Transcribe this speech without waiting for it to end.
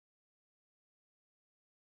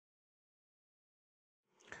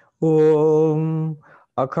Om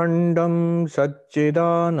Akhandam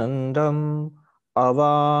Satchidanandam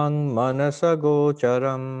Avang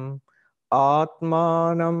Manasagocharam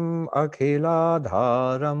Atmanam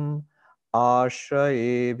Akhiladharam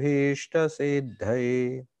Ashraye Bhishta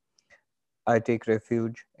Siddhai. I take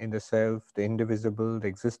refuge in the self, the indivisible, the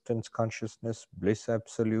existence, consciousness, bliss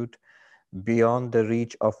absolute, beyond the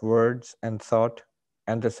reach of words and thought,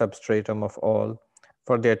 and the substratum of all,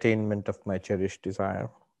 for the attainment of my cherished desire.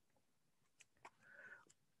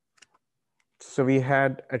 So we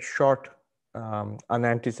had a short,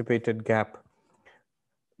 unanticipated gap.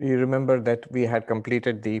 You remember that we had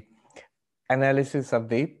completed the analysis of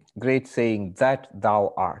the great saying, that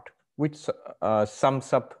thou art, which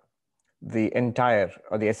sums up the entire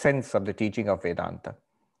or the essence of the teaching of Vedanta.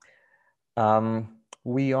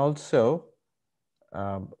 We also,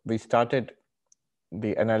 we started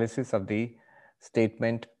the analysis of the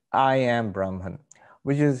statement, I am Brahman,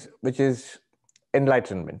 which is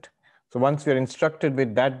enlightenment. So once we are instructed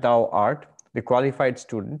with that thou art, the qualified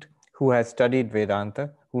student who has studied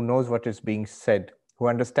Vedanta, who knows what is being said, who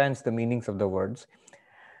understands the meanings of the words,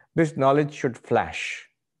 this knowledge should flash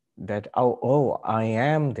that, oh, I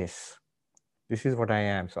am this. This is what I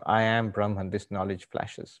am. So I am Brahman. This knowledge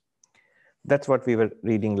flashes. That's what we were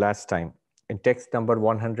reading last time in text number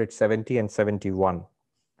 170 and 71.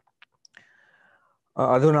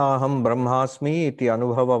 Adhunaham brahmasmi iti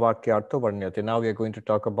anubhava vakyartho varnyate. Now we are going to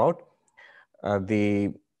talk about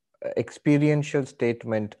the experiential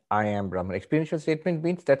statement, I am Brahman. Experiential statement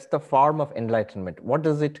means that's the form of enlightenment. What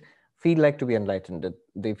does it feel like to be enlightened?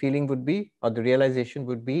 The feeling would be, or the realization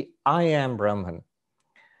would be, I am Brahman.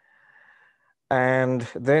 And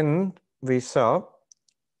then we saw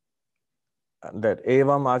that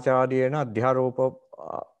evam acharyena adhyaropa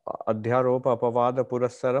apavada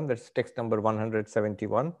purassaram, that's text number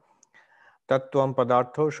 171. Tattvam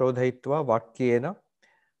padartho shodhaitva vakyena.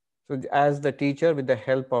 So as the teacher, with the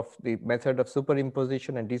help of the method of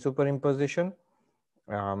superimposition and desuperimposition,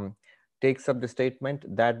 takes up the statement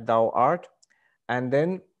that thou art, and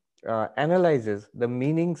then analyzes the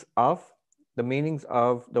meanings of the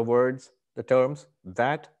words, the terms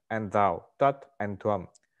that and thou, tat and tvam.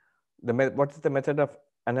 What is the method of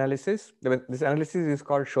analysis? This analysis is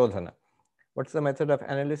called shodhana. What's the method of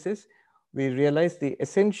analysis? We realize the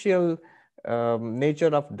essential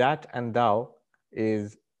nature of that and thou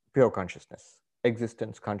is pure consciousness,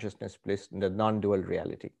 existence, consciousness, bliss, in the non-dual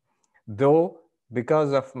reality. Though,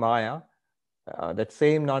 because of Maya, that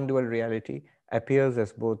same non-dual reality appears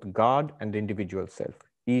as both God and the individual self,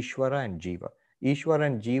 Ishvara and Jiva. Ishvara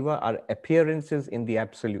and Jiva are appearances in the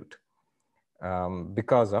absolute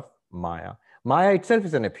because of Maya. Maya itself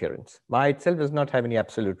is an appearance. Maya itself does not have any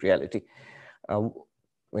absolute reality. I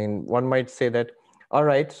mean, one might say that, all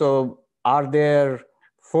right, so are there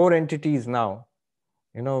four entities now?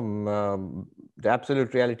 You know, the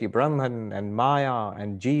absolute reality, Brahman and Maya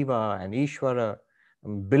and Jiva and Ishvara,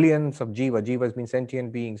 billions of Jiva. Jivas mean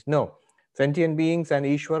sentient beings. No, sentient beings and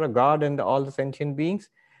Ishvara, God and all the sentient beings,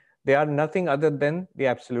 they are nothing other than the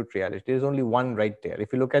absolute reality. There's only one right there.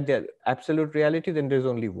 If you look at the absolute reality, then there's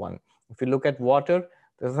only one. If you look at water,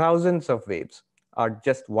 the thousands of waves are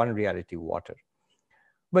just one reality, water.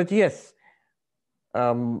 But yes,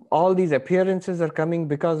 all these appearances are coming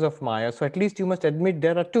because of Maya. So at least you must admit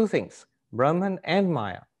there are two things, Brahman and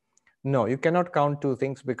Maya. No, you cannot count two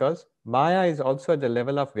things because Maya is also at the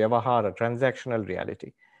level of Vyavahara, transactional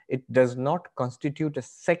reality. It does not constitute a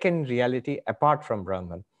second reality apart from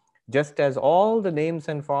Brahman. Just as all the names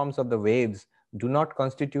and forms of the waves do not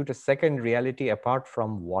constitute a second reality apart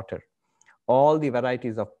from water. All the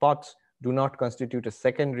varieties of pots do not constitute a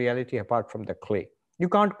second reality apart from the clay. You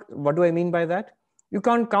can't, what do I mean by that? You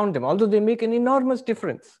can't count them, although they make an enormous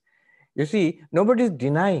difference. You see, nobody is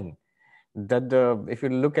denying that if you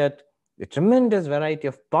look at the tremendous variety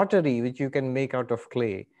of pottery which you can make out of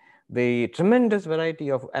clay, the tremendous variety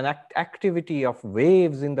of an activity of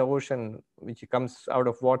waves in the ocean which comes out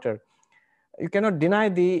of water, you cannot deny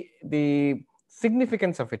the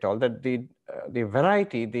significance of it all, that the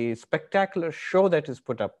variety, the spectacular show that is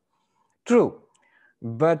put up. True.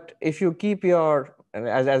 But if you keep your,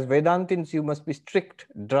 as Vedantins, you must be strict,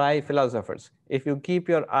 dry philosophers. If you keep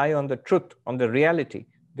your eye on the truth, on the reality,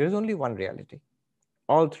 there is only one reality,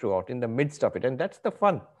 all throughout, in the midst of it. And that's the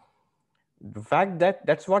fun. The fact that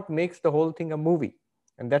that's what makes the whole thing a movie.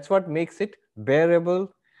 And that's what makes it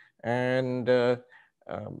bearable and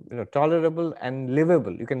tolerable and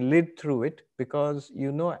livable. You can live through it because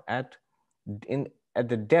you know at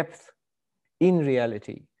the depth, in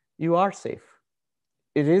reality, you are safe.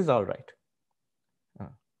 It is all right.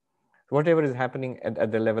 whatever is happening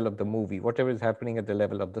at the level of the movie, whatever is happening at the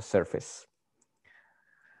level of the surface.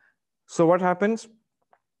 So what happens?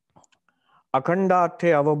 Akhandathe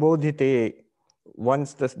avabodhite,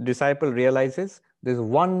 once the disciple realizes there's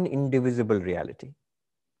one indivisible reality.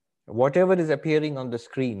 Whatever is appearing on the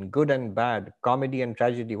screen, good and bad, comedy and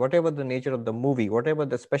tragedy, whatever the nature of the movie, whatever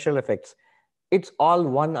the special effects, it's all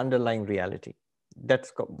one underlying reality.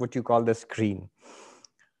 That's what you call the screen.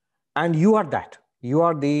 And you are that. You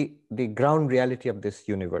are the ground reality of this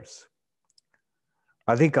universe.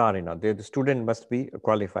 Adhikarina, the student must be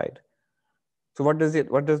qualified. So what does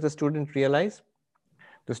the student realize?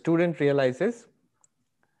 The student realizes,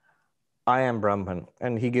 I am Brahman.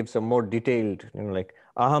 And he gives a more detailed, like,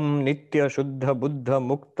 Aham Nitya Shuddha Buddha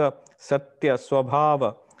Mukta Satya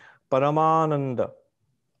Swabhava Paramananda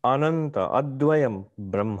Ananta Advayam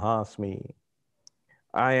Brahmasmi.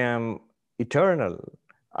 I am eternal.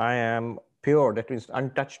 I am pure, that means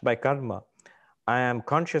untouched by karma. I am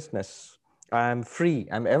consciousness. I am free.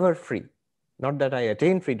 I'm ever free. Not that I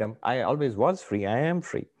attain freedom. I always was free. I am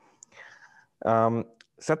free.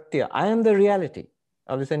 Satya, I am the reality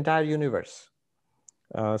of this entire universe.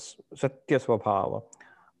 Satya Swabhava.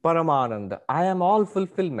 Paramananda, I am all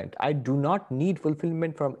fulfillment. I do not need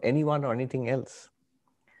fulfillment from anyone or anything else.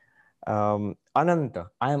 Ananta,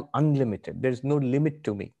 I am unlimited. There is no limit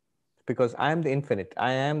to me because I am the infinite.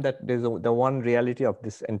 I am the one reality of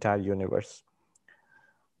this entire universe.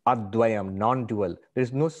 Advayam, non-dual. There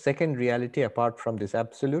is no second reality apart from this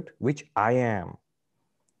absolute, which I am.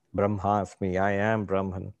 Brahmasmi, I am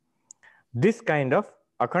Brahman. This kind of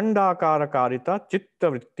akhandakara karita chitta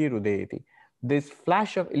vritti rudeti. This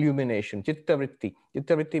flash of illumination, chitta vritti.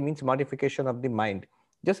 Chitta vritti means modification of the mind.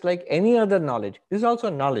 Just like any other knowledge, this is also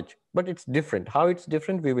knowledge, but it's different. How it's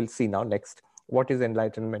different, we will see now next. What is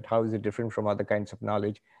enlightenment? How is it different from other kinds of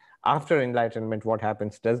knowledge? After enlightenment, what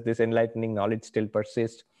happens? Does this enlightening knowledge still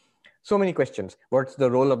persist? So many questions. What's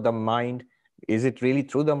the role of the mind? Is it really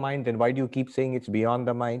through the mind? Then why do you keep saying it's beyond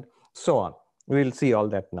the mind? So on. We'll see all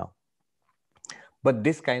that now. But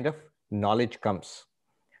this kind of knowledge comes.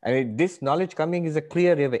 And this knowledge coming is a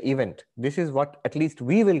clear event. This is what at least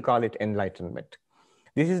we will call it enlightenment.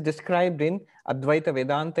 This is described in Advaita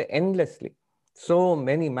Vedanta endlessly. So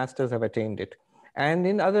many masters have attained it. And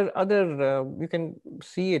in other you can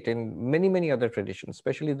see it in many other traditions,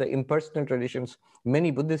 especially the impersonal traditions,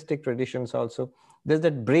 many Buddhistic traditions also. There's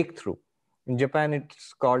that breakthrough. In Japan,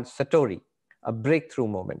 it's called Satori, a breakthrough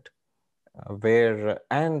moment,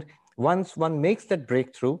 and once one makes that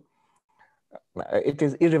breakthrough, it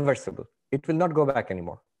is irreversible. It will not go back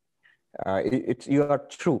anymore. You are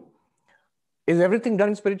true. Is everything done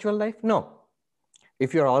in spiritual life? No.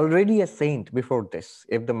 If you're already a saint before this,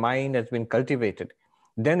 if the mind has been cultivated,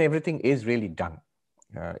 then everything is really done.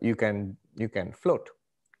 You can float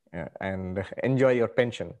and enjoy your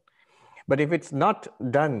pension. But if it's not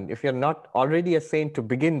done, if you're not already a saint to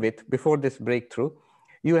begin with before this breakthrough,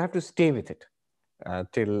 you have to stay with it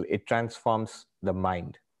till it transforms the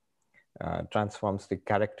mind, transforms the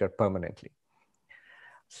character permanently.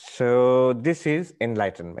 So this is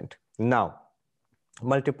enlightenment. Now,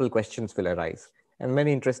 multiple questions will arise and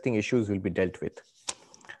many interesting issues will be dealt with.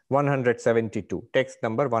 172, text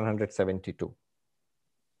number 172.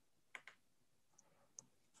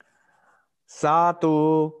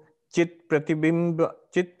 Satu chit pratibimba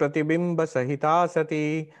sahita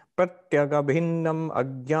sati pratyaga bhinnam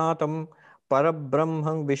ajnatam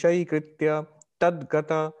parabrahmam vishaykritya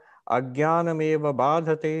tadgata ajnanameva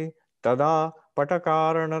badhate tada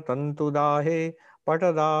patakarana tantudahe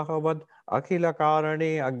patadahavad akhila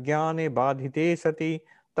karane ajnane badhite sati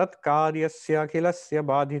tatkaryasya akhilasya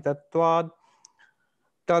badhitatvad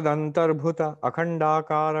tadantarbhuta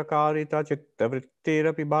akhandakara karita chitta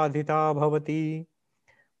vrittirapi badhita bhavati.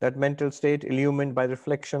 That mental state illumined by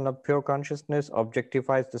reflection of pure consciousness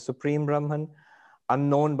objectifies the Supreme Brahman,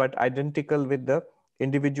 unknown but identical with the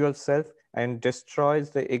individual self, and destroys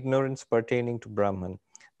the ignorance pertaining to Brahman.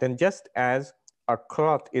 Then just as a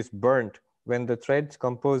cloth is burnt when the threads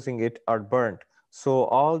composing it are burnt, so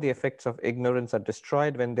all the effects of ignorance are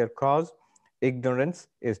destroyed when their cause, ignorance,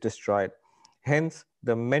 is destroyed. Hence,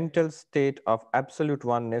 the mental state of absolute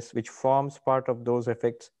oneness, which forms part of those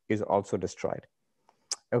effects, is also destroyed.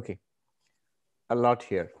 Okay, a lot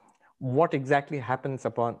here. What exactly happens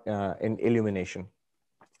in illumination?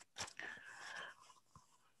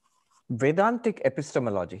 Vedantic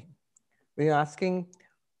epistemology. We are asking,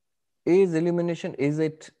 is illumination, is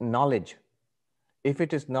it knowledge? If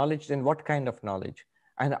it is knowledge, then what kind of knowledge?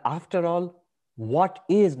 And after all, what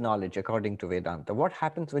is knowledge according to Vedanta? What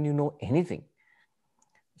happens when you know anything?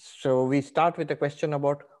 So we start with a question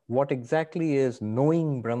about what exactly is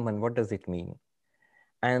knowing Brahman? What does it mean?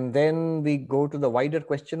 And then we go to the wider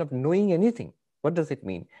question of knowing anything. What does it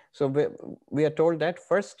mean? So we are told that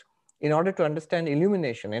first, in order to understand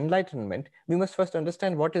illumination, enlightenment, we must first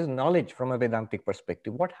understand what is knowledge from a Vedantic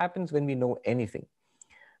perspective. What happens when we know anything?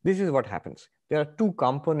 This is what happens. There are two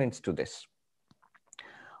components to this.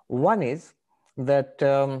 One is that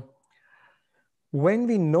when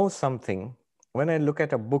we know something, when I look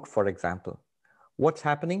at a book, for example, what's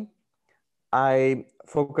happening? I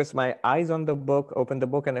focus my eyes on the book, open the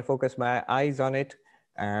book, and I focus my eyes on it,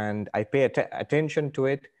 and I pay attention to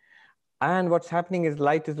it. And what's happening is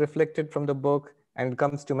light is reflected from the book and it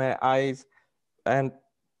comes to my eyes, and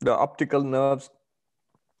the optical nerves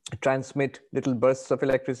transmit little bursts of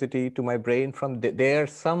electricity to my brain. From there,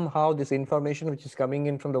 somehow this information which is coming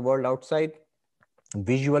in from the world outside,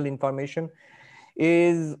 visual information,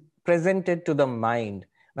 is presented to the mind.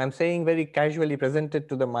 I'm saying very casually presented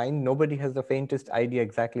to the mind. Nobody has the faintest idea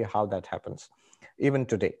exactly how that happens. Even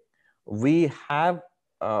today, we have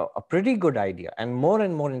a pretty good idea, and more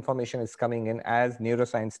information is coming in as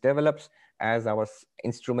neuroscience develops, as our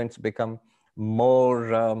instruments become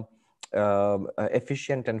more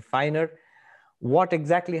efficient and finer. What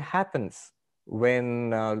exactly happens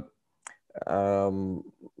when the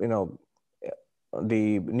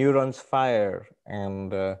neurons fire,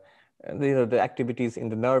 and the activities in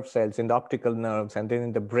the nerve cells, in the optical nerves, and then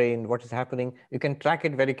in the brain, what is happening? You can track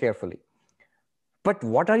it very carefully. But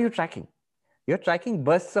what are you tracking? You're tracking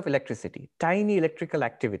bursts of electricity, tiny electrical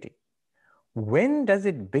activity. When does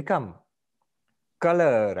it become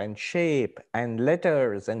color and shape and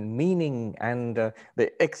letters and meaning and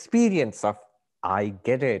the experience of, I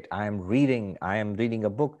get it, I am reading a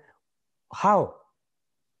book? How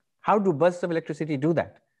do bursts of electricity do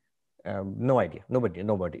that? No idea.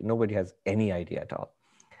 Nobody has any idea at all.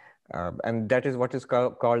 And that is what is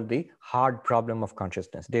called the hard problem of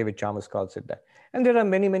consciousness. David Chalmers calls it that. And there are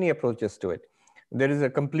many approaches to it. There is a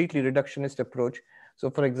completely reductionist approach. So,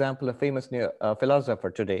 for example, a famous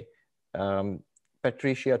philosopher today,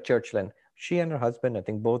 Patricia Churchland, she and her husband, I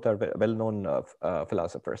think both are well-known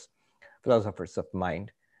philosophers of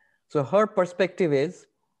mind. So her perspective is,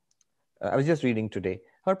 I was just reading today,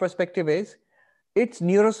 her perspective is, it's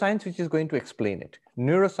neuroscience which is going to explain it.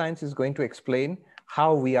 Neuroscience is going to explain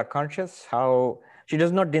how we are conscious, how she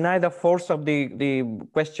does not deny the force of the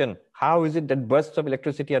question. How is it that bursts of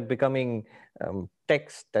electricity are becoming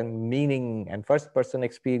text and meaning and first-person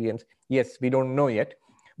experience? Yes, we don't know yet.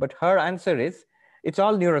 But her answer is, it's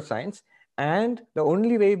all neuroscience. And the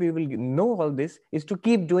only way we will know all this is to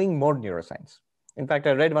keep doing more neuroscience. In fact,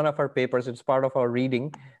 I read one of her papers. It's part of our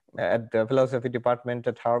reading at the philosophy department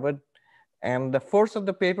at Harvard. And the force of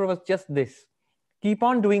the paper was just this: keep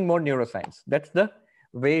on doing more neuroscience. That's the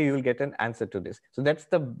way you will get an answer to this. So that's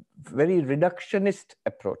the very reductionist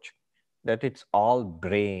approach, that it's all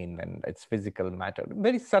brain and it's physical matter.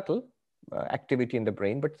 Very subtle activity in the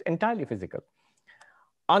brain, but it's entirely physical.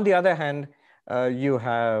 On the other hand, you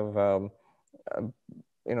have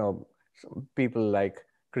people like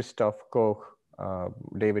Christoph Koch,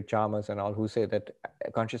 David Chalmers and all, who say that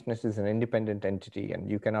consciousness is an independent entity and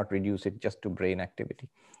you cannot reduce it just to brain activity.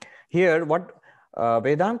 Here, what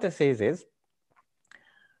Vedanta says is,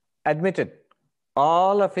 admitted,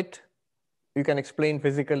 all of it you can explain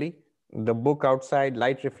physically. The book outside,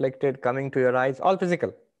 light reflected, coming to your eyes, all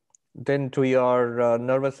physical. Then to your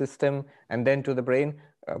nervous system, and then to the brain.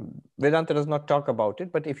 Vedanta does not talk about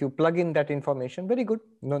it, but if you plug in that information, very good.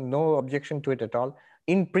 No objection to it at all.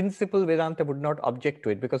 In principle, Vedanta would not object to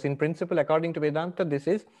it, because in principle, according to Vedanta, this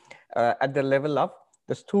is at the level of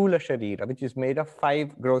the sthula sharira, which is made of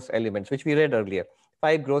 5 gross elements, which we read earlier.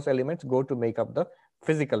 5 gross elements go to make up the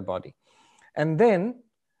physical body. And then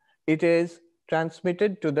it is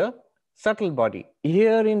transmitted to the subtle body.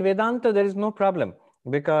 Here in Vedanta, there is no problem,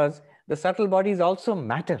 because the subtle body is also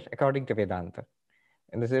matter, according to Vedanta.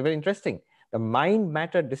 And this is very interesting. The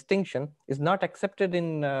mind-matter distinction is not accepted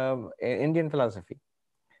in Indian philosophy.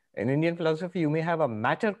 In Indian philosophy, you may have a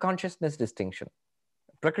matter-consciousness distinction,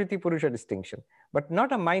 Prakriti-Purusha distinction, but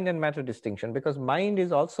not a mind and matter distinction, because mind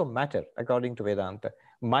is also matter, according to Vedanta.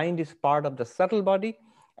 Mind is part of the subtle body,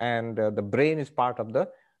 and the brain is part of the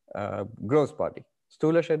gross body.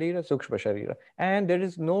 Sthula Sharira, Sukshma Sharira. And there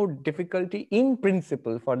is no difficulty in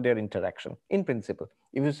principle for their interaction. In principle.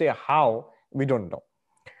 If you say how, we don't know.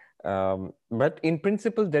 But in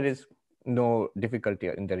principle, there is no difficulty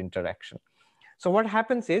in their interaction. So what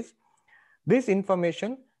happens is, this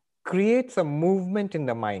information creates a movement in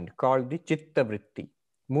the mind called the chitta vritti.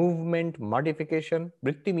 Movement, modification.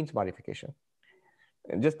 Vritti means modification,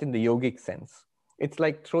 just in the yogic sense. It's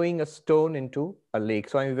like throwing a stone into a lake.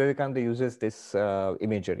 Swami Vivekananda uses this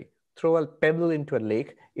imagery. Throw a pebble into a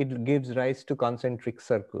lake, it gives rise to concentric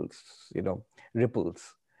circles,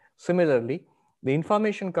 ripples. Similarly, the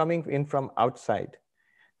information coming in from outside,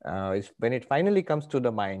 when it finally comes to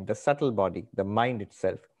the mind, the subtle body, the mind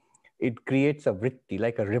itself, it creates a vritti,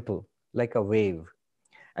 like a ripple, like a wave.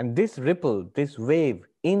 And this ripple, this wave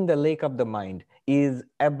in the lake of the mind is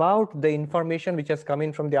about the information which has come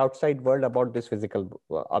in from the outside world about this physical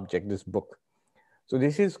object, this book. So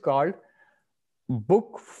this is called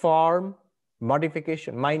book form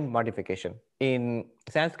modification, mind modification. In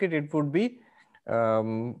Sanskrit, it would be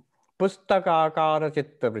pustakakara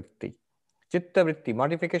chittavritti. Chittavritti,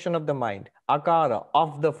 modification of the mind. Akara,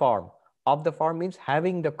 of the form. Of the form means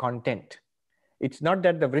having the content. It's not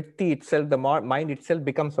that the vritti itself, the mind itself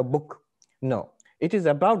becomes a book. No, it is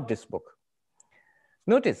about this book.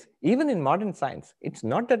 Notice, even in modern science, it's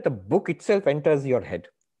not that the book itself enters your head.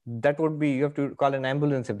 That would be, you have to call an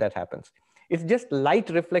ambulance if that happens. It's just light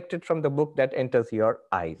reflected from the book that enters your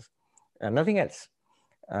eyes, nothing else.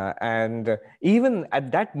 And even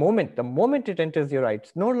at that moment, the moment it enters your eye,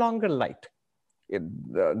 it's no longer light.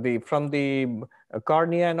 From the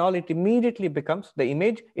cornea and all, it immediately becomes, the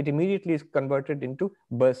image, it immediately is converted into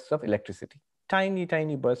bursts of electricity. Tiny,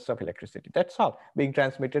 tiny bursts of electricity. That's all being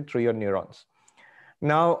transmitted through your neurons.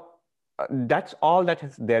 Now, that's all that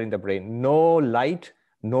is there in the brain. No light,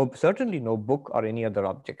 certainly no book or any other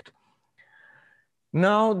object.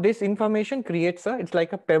 Now, this information creates it's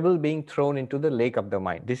like a pebble being thrown into the lake of the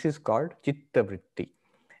mind. This is called chitta vritti.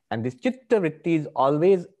 And this chitta vritti is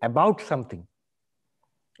always about something.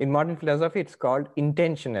 In modern philosophy, it's called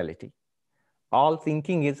intentionality. All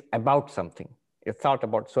thinking is about something. It's thought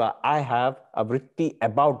about. So I have a vritti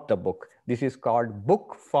about the book. This is called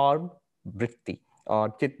book form vritti,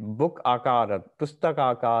 or book akara,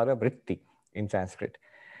 pustaka akara vritti in Sanskrit.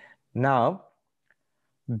 Now,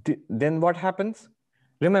 then what happens?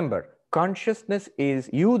 Remember, consciousness is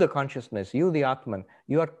you, the consciousness, you, the Atman.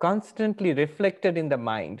 You are constantly reflected in the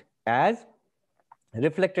mind as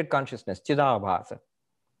reflected consciousness, chidabhasa.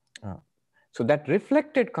 So that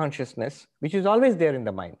reflected consciousness, which is always there in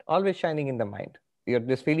the mind, always shining in the mind,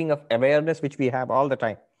 this feeling of awareness which we have all the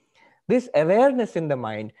time. This awareness in the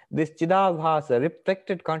mind, this chidabhasa,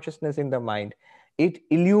 reflected consciousness in the mind, it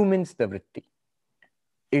illumines the vritti.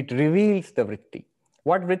 It reveals the vritti.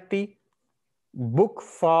 What vritti? Book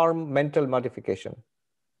form mental modification.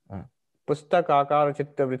 Pustak akara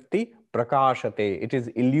chitta vritti prakashate. It is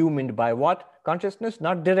illumined by what? Consciousness?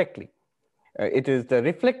 Not directly. It is the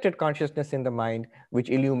reflected consciousness in the mind which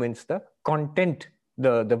illumines the content,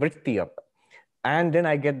 the vritti of. And then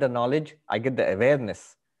I get the knowledge, I get the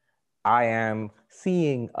awareness. I am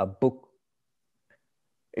seeing a book.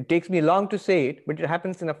 It takes me long to say it, but it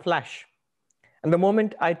happens in a flash. And the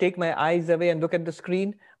moment I take my eyes away and look at the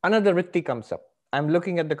screen, another vritti comes up. I'm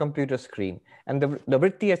looking at the computer screen, and the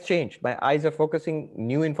vritti has changed. My eyes are focusing,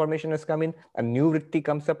 new information has come in, a new vritti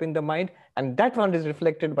comes up in the mind, and that one is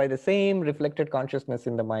reflected by the same reflected consciousness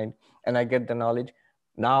in the mind, and I get the knowledge.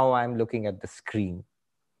 Now I'm looking at the screen.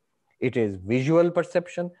 It is visual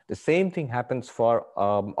perception. The same thing happens for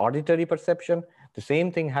auditory perception. The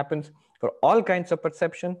same thing happens for all kinds of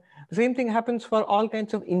perception. The same thing happens for all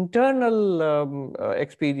kinds of internal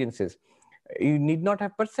experiences. You need not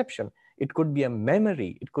have perception. It could be a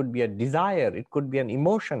memory. It could be a desire. It could be an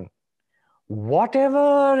emotion.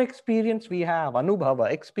 Whatever experience we have,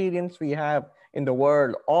 anubhava, experience we have in the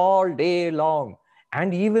world all day long,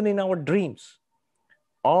 and even in our dreams,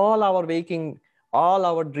 all our waking, all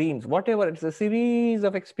our dreams, whatever, it's a series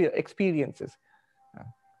of experiences,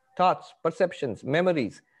 thoughts, perceptions,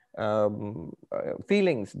 memories,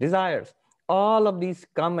 feelings, desires. All of these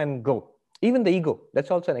come and go. Even the ego,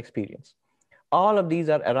 that's also an experience. All of these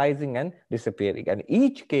are arising and disappearing. And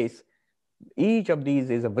each case, each of these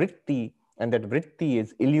is a vritti, and that vritti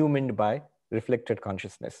is illumined by reflected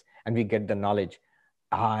consciousness. And we get the knowledge.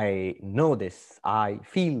 I know this, I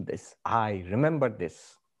feel this, I remember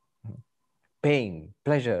this. Pain,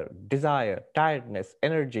 pleasure, desire, tiredness,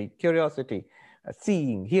 energy, curiosity,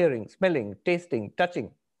 seeing, hearing, smelling, tasting,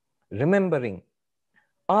 touching, remembering.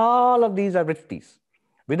 All of these are vrittis.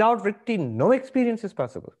 Without vritti, no experience is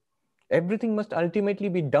possible. Everything must ultimately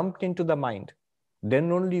be dumped into the mind.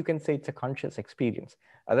 Then only you can say it's a conscious experience.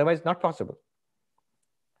 Otherwise, not possible.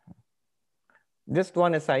 Just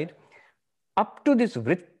one aside. Up to this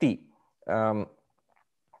vritti,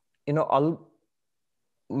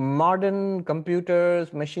 modern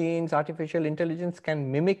computers, machines, artificial intelligence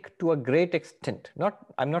can mimic to a great extent.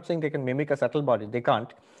 I'm not saying they can mimic a subtle body. They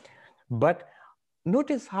can't. But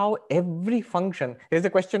notice how every function, here's a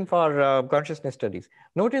question for consciousness studies.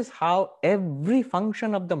 Notice how every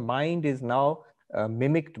function of the mind is now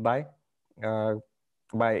mimicked uh,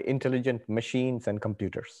 by intelligent machines and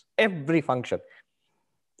computers. Every function.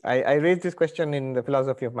 I raised this question in the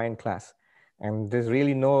philosophy of mind class, and there's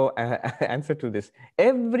really no answer to this.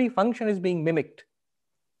 Every function is being mimicked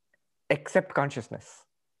except consciousness.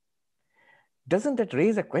 Doesn't that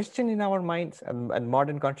raise a question in our minds and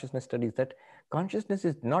modern consciousness studies, that consciousness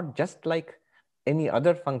is not just like any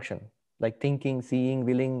other function, like thinking, seeing,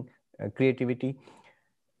 willing, creativity?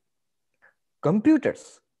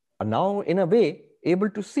 Computers are now, in a way, able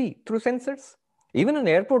to see through sensors. Even an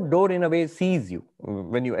airport door, in a way, sees you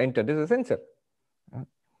when you enter. There's a sensor.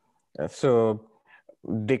 So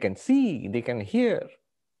they can see, they can hear,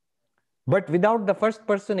 but without the first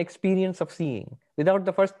person experience of seeing, without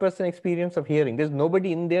the first person experience of hearing. There's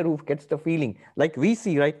nobody in there who gets the feeling like we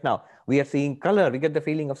see right now. We are seeing color, we get the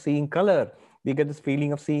feeling of seeing color, we get this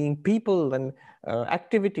feeling of seeing people and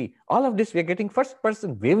activity. All of this, we're getting first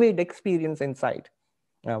person vivid experience inside.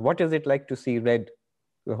 What is it like to see red?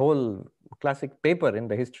 The whole classic paper in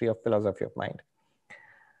the history of philosophy of mind.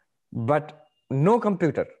 But no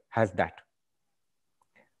computer has that.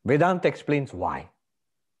 Vedanta explains why.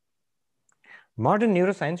 Modern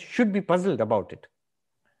neuroscience should be puzzled about it.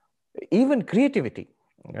 Even creativity.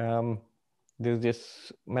 There's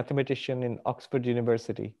this mathematician in Oxford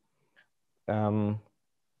University. I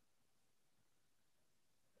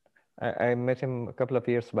met him a couple of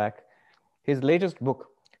years back. His latest book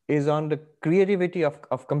is on the creativity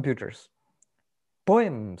of computers.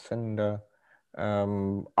 Poems and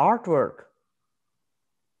artwork.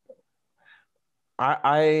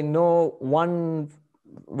 I know one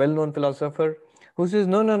well-known philosopher who says,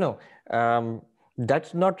 no,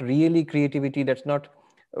 that's not really creativity. That's not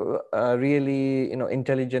really,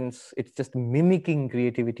 intelligence. It's just mimicking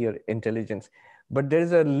creativity or intelligence. But there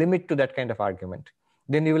is a limit to that kind of argument.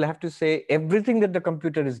 Then you will have to say everything that the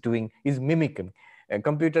computer is doing is mimicking.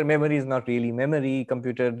 Computer memory is not really memory.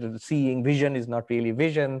 Computer seeing, vision is not really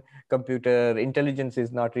vision. Computer intelligence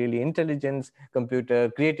is not really intelligence. Computer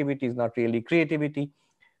creativity is not really creativity.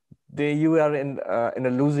 You are in a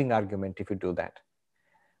losing argument if you do that.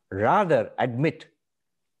 Rather, admit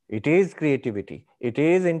it is creativity, it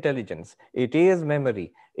is intelligence, it is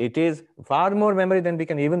memory, it is far more memory than we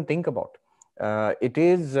can even think about. It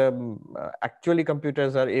is actually,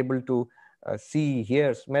 computers are able to see,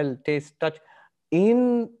 hear, smell, taste, touch,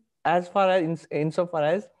 insofar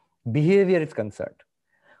as behavior is concerned.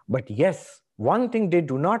 But yes, one thing they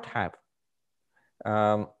do not have,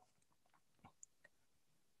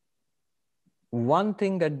 one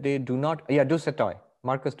thing that they do not, Dusatoy,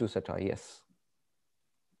 Marcus Dusatoy, yes.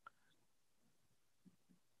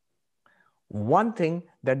 One thing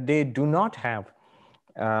that they do not have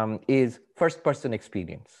is first-person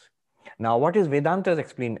experience. Now, what is Vedanta's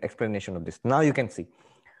explanation of this? Now you can see.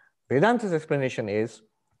 Vedanta's explanation is,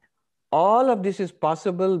 all of this is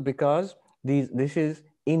possible because this is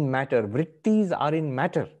in matter. Vrittis are in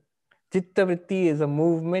matter. Chitta vritti is a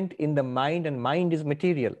movement in the mind, and mind is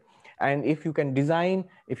material. And if you can design,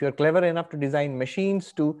 if you're clever enough to design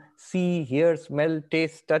machines to see, hear, smell,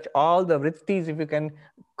 taste, touch, all the vrittis, if you can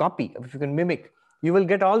copy, if you can mimic, you will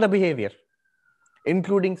get all the behavior,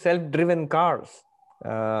 including self-driven cars,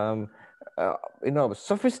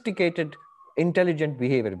 sophisticated, intelligent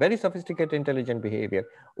behavior, very sophisticated, intelligent behavior.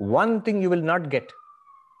 One thing you will not get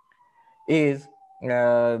is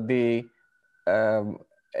the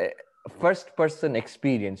first-person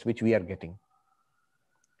experience which we are getting.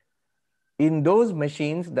 In those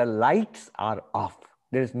machines, the lights are off.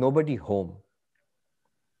 There is nobody home.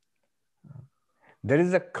 There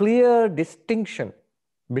is a clear distinction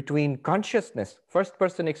between consciousness,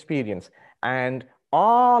 first-person experience, and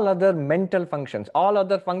all other mental functions. All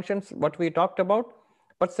other functions, what we talked about,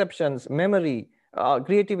 perceptions, memory,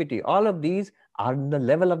 creativity, all of these are the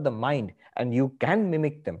level of the mind, and you can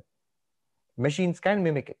mimic them. Machines can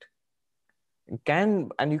mimic it.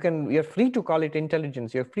 You're free to call it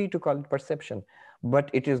intelligence, you're free to call it perception, but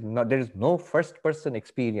it is not, there is no first-person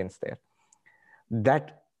experience there.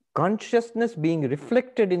 That consciousness being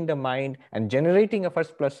reflected in the mind and generating a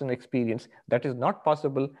first-person experience, that is not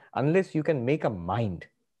possible unless you can make a mind.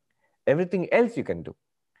 Everything else you can do.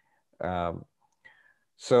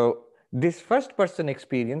 So this first-person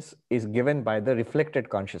experience is given by the reflected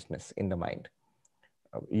consciousness in the mind.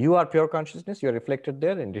 You are pure consciousness, you're reflected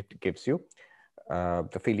there, and it gives you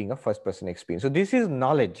the feeling of first-person experience. So this is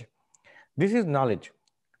knowledge. This is knowledge.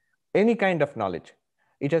 Any kind of knowledge.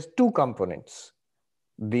 It has two components.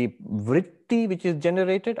 The vritti which is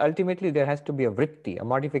generated, ultimately there has to be a vritti, a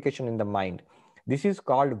modification in the mind. This is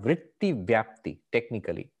called vritti vyapti,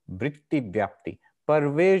 technically. Vritti vyapti.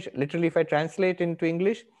 Pervasion, literally if I translate into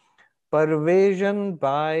English, pervasion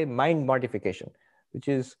by mind modification, which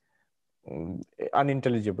is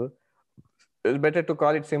unintelligible. It's better to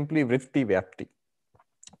call it simply vritti vyapti.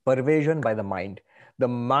 Pervasion by the mind. The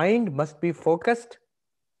mind must be focused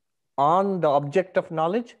on the object of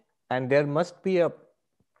knowledge, and there must be a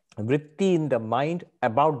vritti in the mind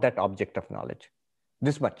about that object of knowledge.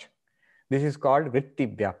 This much. This is called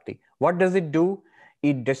vritti vyapti. What does it do?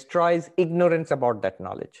 It destroys ignorance about that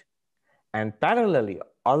knowledge. And parallelly,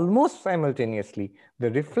 almost simultaneously, the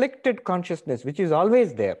reflected consciousness, which is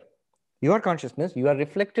always there, your consciousness, you are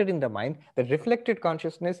reflected in the mind, that reflected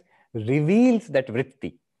consciousness reveals that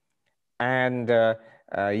vritti. And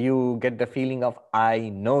you get the feeling of, I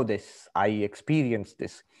know this, I experience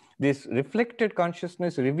this. This reflected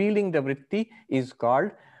consciousness revealing the vritti is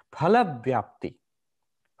called phalavyapti.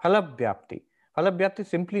 Phalavyapti. Phalavyapti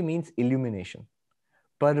simply means illumination,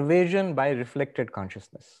 pervasion by reflected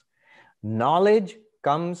consciousness. Knowledge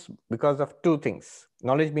comes because of two things.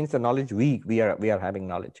 Knowledge means the knowledge we are having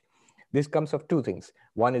knowledge. This comes of two things.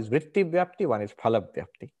 One is vritti vyapti, one is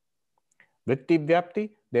phalavyapti. Vritti vyapti,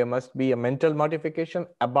 there must be a mental modification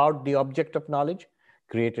about the object of knowledge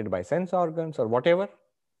created by sense organs or whatever.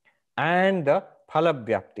 And the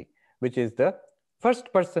phalavyapti, which is the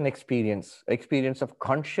first person experience of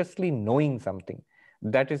consciously knowing something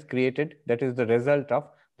that is created, that is the result of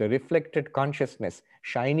the reflected consciousness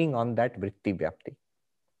shining on that vritti vyapti.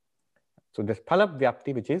 So this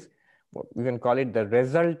phalavyapti, which is, we can call it the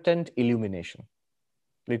resultant illumination,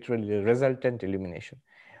 literally the resultant illumination,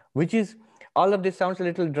 which is, all of this sounds a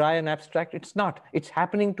little dry and abstract. It's not. It's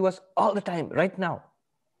happening to us all the time, right now.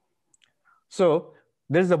 So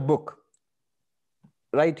there's a book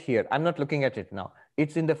right here. I'm not looking at it now.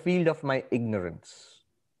 It's in the field of my ignorance.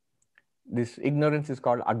 This ignorance is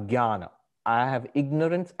called ajnana. I have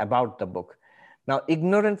ignorance about the book. Now,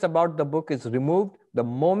 ignorance about the book is removed the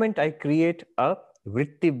moment I create a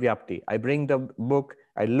vritti vyapti. I bring the book,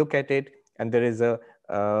 I look at it, and there is a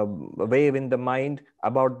wave in the mind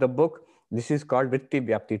about the book. This is called vritti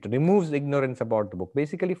vyapti. It removes ignorance about the book,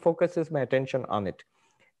 basically focuses my attention on it.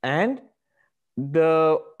 And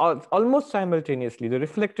almost simultaneously, the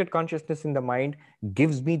reflected consciousness in the mind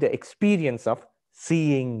gives me the experience of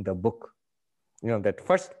seeing the book. You know, that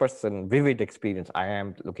first person vivid experience. I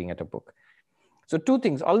am looking at a book. So two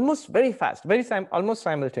things, almost very fast, almost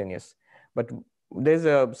simultaneous, but there's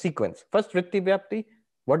a sequence. First, vritti vyapti,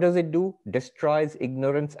 what does it do? Destroys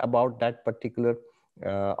ignorance about that particular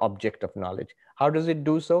object of knowledge. How does it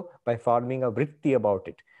do so? By forming a vritti about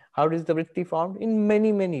it. How is the vritti formed? In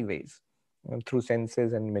many, many ways, through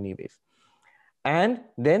senses and many ways. And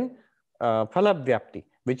then phalavyapti,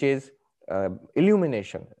 which is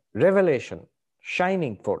illumination, revelation,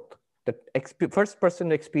 shining forth, the first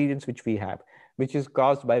person experience which we have, which is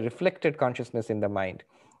caused by reflected consciousness in the mind.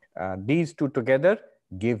 These two together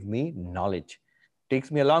give me knowledge. Takes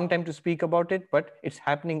me a long time to speak about it, but it's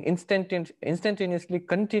happening instantaneously,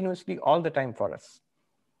 continuously, all the time for us.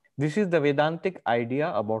 This is the Vedantic idea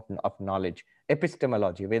of knowledge.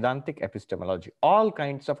 Epistemology, Vedantic epistemology. All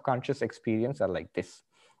kinds of conscious experience are like this.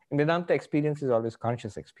 In Vedanta, experience is always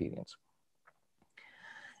conscious experience.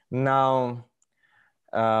 Now,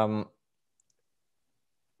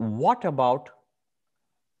 what about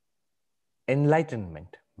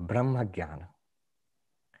enlightenment, Brahma Jnana?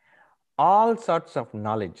 All sorts of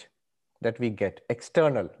knowledge that we get,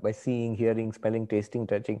 external by seeing, hearing, smelling, tasting,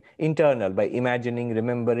 touching, internal by imagining,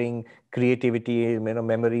 remembering, creativity,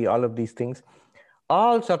 memory, all of these things,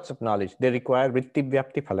 all sorts of knowledge, they require vritti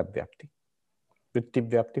vyapti, phalavyapti. Vritti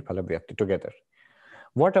vyapti, phalavyapti together.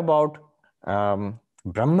 What about Brahma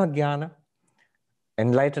Jnana,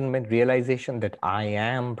 enlightenment, realization that I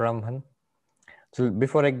am Brahman? So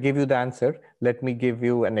before I give you the answer, let me give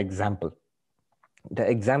you an example. The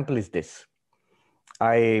example is this.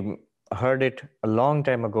 I heard it a long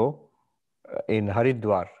time ago in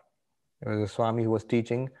Haridwar. There was a Swami who was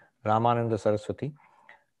teaching, Sadananda Saraswati.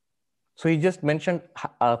 So he just mentioned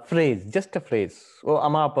a phrase, just a phrase. Oh,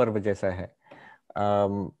 ama parva jaisa hai.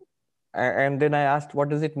 And then I asked, what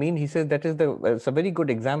does it mean? He says that it's a very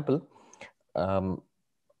good example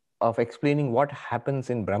of explaining what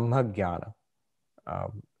happens in Brahma Jnana,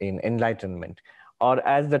 in enlightenment. Or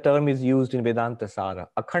as the term is used in Vedantasara,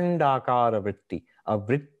 akhandakara vritti, a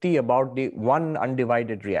vritti about the one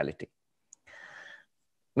undivided reality.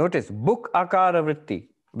 Notice, book akara vritti.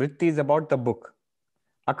 Vritti is about the book.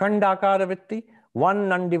 Akhandakara vritti,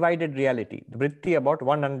 one undivided reality. The vritti about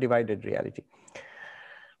one undivided reality.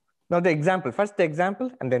 Now the example, first the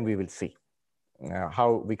example, and then we will see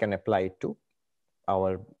how we can apply it to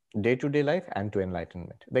our day-to-day life and to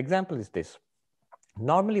enlightenment. The example is this.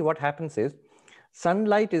 Normally what happens is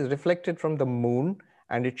sunlight is reflected from the moon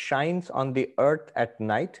and it shines on the earth at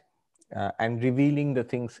night and revealing the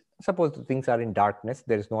things. Suppose the things are in darkness,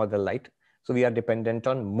 there is no other light. So we are dependent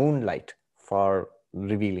on moonlight for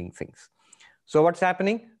revealing things. So what's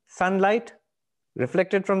happening? Sunlight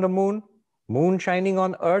reflected from the moon, moon shining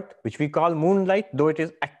on earth, which we call moonlight, though it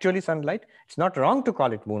is actually sunlight. It's not wrong to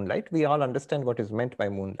call it moonlight. We all understand what is meant by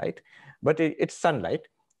moonlight, but it's sunlight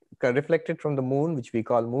reflected from the moon, which we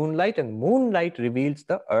call moonlight, and moonlight reveals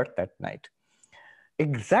the earth at night.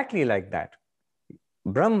 Exactly like that,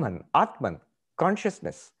 Brahman, Atman,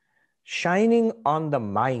 consciousness, shining on the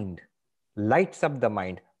mind, lights up the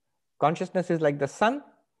mind. Consciousness is like the sun,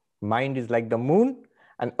 mind is like the moon,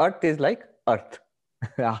 and earth is like earth,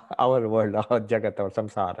 our world, our jagat, our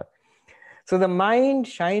samsara. So the mind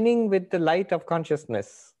shining with the light of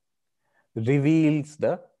consciousness reveals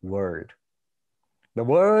the world. The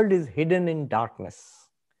world is hidden in darkness.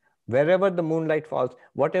 Wherever the moonlight falls,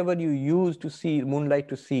 whatever you use to see, moonlight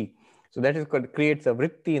to see, so that is what creates a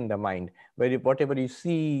vritti in the mind, where whatever you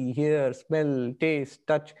see, hear, smell, taste,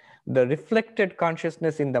 touch, the reflected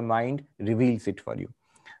consciousness in the mind reveals it for you.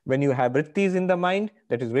 When you have vrittis in the mind,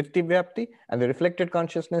 that is vritti vyapti, and the reflected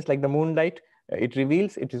consciousness like the moonlight, it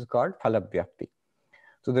reveals, it is called phala vyapti.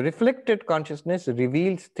 So the reflected consciousness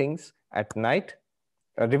reveals things at night.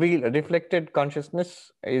 Reflected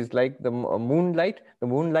consciousness is like the moonlight. The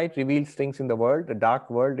moonlight reveals things in the world. The dark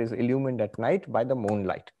world is illumined at night by the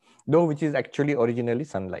moonlight, though which is actually originally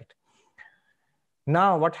sunlight.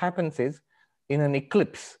 Now what happens is, in an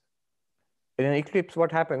eclipse,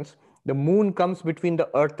 what happens? The moon comes between the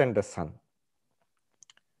earth and the sun.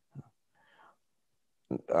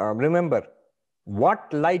 Remember,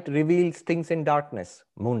 what light reveals things in darkness?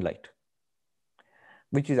 Moonlight,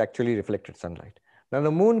 which is actually reflected sunlight. Now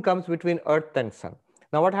the moon comes between earth and sun.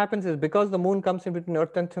 Now what happens is, because the moon comes in between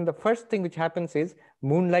earth and sun, the first thing which happens is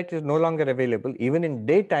moonlight is no longer available. Even in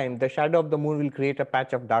daytime, the shadow of the moon will create a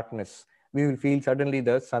patch of darkness. We will feel suddenly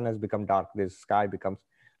the sun has become dark. The sky becomes,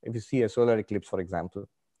 if you see a solar eclipse, for example,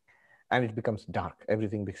 and it becomes dark,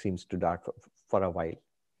 everything seems to dark for a while.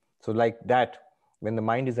 So like that, when the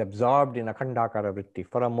mind is absorbed in akhandakara vritti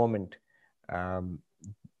for a moment,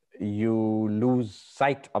 you lose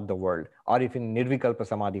sight of the world. Or if in nirvikalpa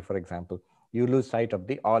samadhi, for example, you lose sight of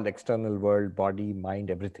the all external world, body,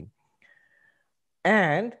 mind, everything.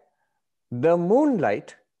 And the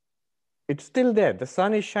moonlight, it's still there. The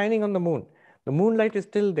sun is shining on the moon. The moonlight is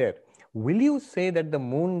still there. Will you say that the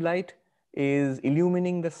moonlight is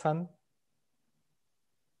illumining the sun?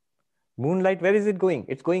 Moonlight, where is it going?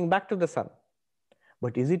 It's going back to the sun.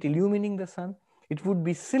 But is it illumining the sun? It would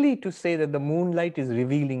be silly to say that the moonlight is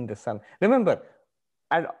revealing the sun. Remember,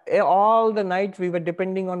 at all the nights we were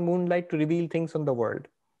depending on moonlight to reveal things on the world.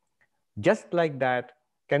 Just like that,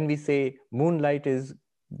 can we say moonlight is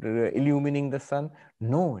illumining the sun?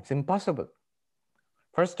 No, it's impossible.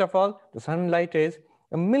 First of all, the sunlight is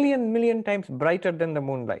a million times brighter than the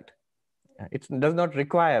moonlight. It does not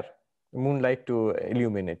require moonlight to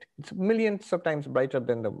illuminate. It's millions of times brighter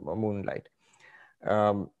than the moonlight.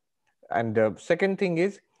 And the second thing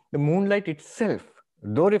is, the moonlight itself,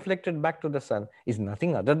 though reflected back to the sun, is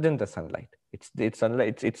nothing other than the sunlight. It's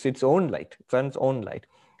sunlight. It's its own light, sun's own light.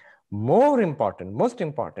 More important, most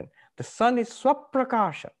important, the sun is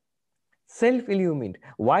swaprakasha, self-illumined.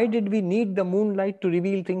 Why did we need the moonlight to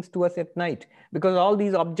reveal things to us at night? Because all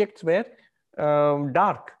these objects were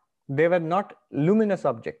dark. They were not luminous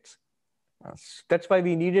objects. That's why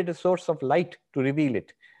we needed a source of light to reveal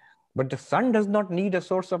it. But the sun does not need a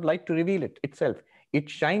source of light to reveal it itself. It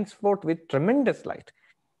shines forth with tremendous light.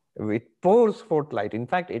 It pours forth light. In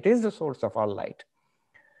fact, it is the source of all light.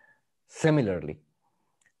 Similarly,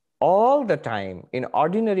 all the time in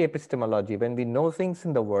ordinary epistemology, when we know things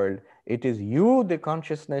in the world, it is you, the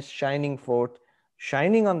consciousness, shining forth,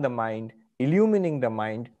 shining on the mind, illumining the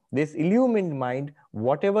mind. This illumined mind,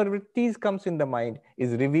 whatever vrittis comes in the mind,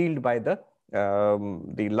 is revealed by the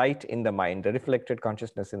light in the mind, the reflected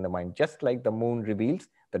consciousness in the mind, just like the moon reveals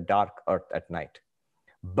the dark earth at night.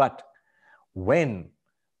 But when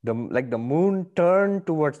the moon turned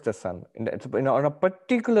towards the sun, on a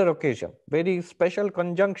particular occasion, very special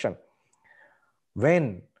conjunction,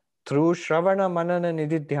 when through Shravana, Manana,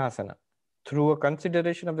 Nididhyasana, through a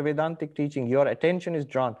consideration of the Vedantic teaching, your attention is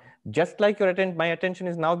drawn, just like my attention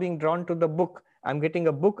is now being drawn to the book. I'm getting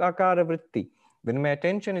a book akara vritti. When my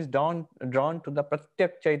attention is drawn to the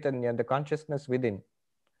Pratyak Chaitanya, the consciousness within,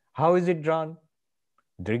 how is it drawn?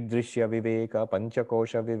 Drigdrishya viveka,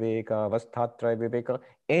 panchakosha viveka, avasthatraya viveka,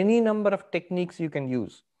 any number of techniques you can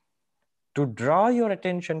use. to draw your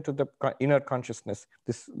attention to the inner consciousness,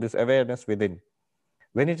 this awareness within.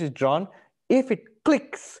 When it is drawn, if it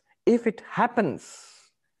clicks, if it happens,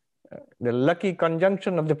 the lucky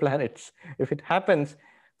conjunction of the planets, if it happens,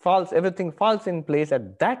 everything falls in place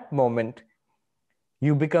at that moment,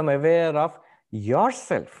 you become aware of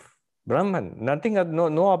yourself, Brahman, nothing,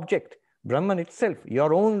 no object, Brahman itself,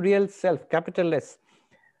 your own real self, capital S,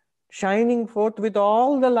 shining forth with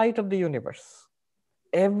all the light of the universe.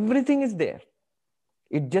 Everything is there.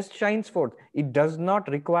 It just shines forth. It does not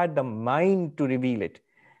require the mind to reveal it.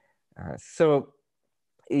 So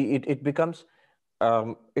it becomes,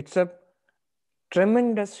 it's a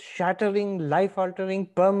tremendous, shattering, life-altering,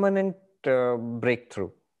 permanent breakthrough.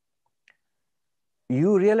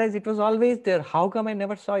 You realize it was always there. How come I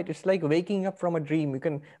never saw it? It's like waking up from a dream. You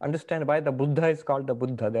can understand why the Buddha is called the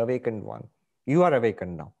Buddha, the awakened one. You are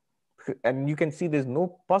awakened now. And you can see there's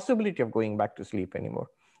no possibility of going back to sleep anymore.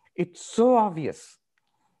 It's so obvious.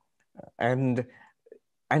 And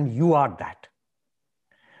you are that.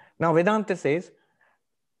 Now, Vedanta says,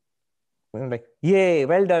 like, yay,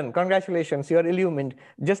 well done, congratulations, you're illumined.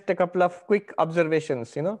 Just a couple of quick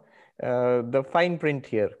observations, the fine print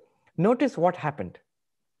here. Notice what happened.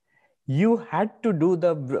 You had to do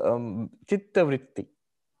the chitta vritti.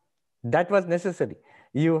 That was necessary.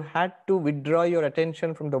 You had to withdraw your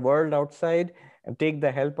attention from the world outside and take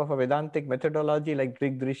the help of a Vedantic methodology like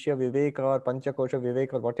Drigdrishya Viveka or Panchakosha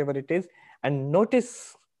Viveka or whatever it is, and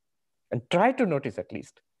notice, and try to notice at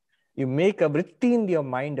least. You make a vritti in your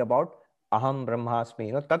mind about Aham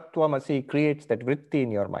Brahmasmi. Tattvamasi creates that vritti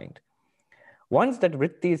in your mind. Once that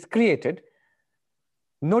vritti is created,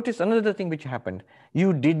 notice another thing which happened.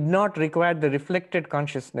 You did not require the reflected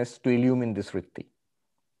consciousness to illumine this vritti.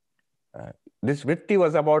 This vritti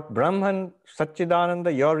was about Brahman,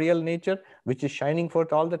 Satchidananda, your real nature, which is shining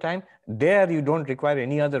forth all the time. There you don't require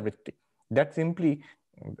any other vritti. That simply,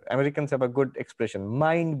 Americans have a good expression,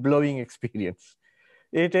 mind-blowing experience.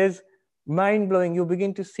 It is mind-blowing. You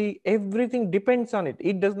begin to see everything depends on it.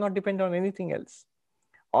 It does not depend on anything else.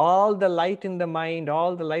 All the light in the mind,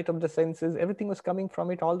 all the light of the senses, everything was coming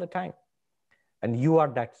from it all the time. And you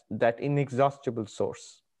are that inexhaustible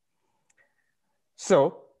source.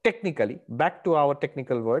 So, technically, back to our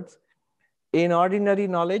technical words, in ordinary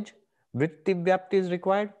knowledge, vritti vyapti is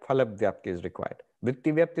required, phala vyapti is required.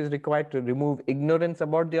 Vritti vyapti is required to remove ignorance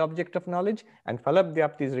about the object of knowledge, and phala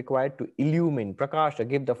vyapti is required to illumine, prakasha,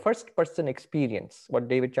 give the first person experience, what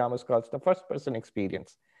David Chalmers calls the first person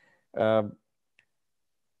experience.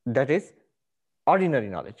 That is ordinary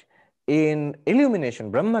knowledge. In illumination,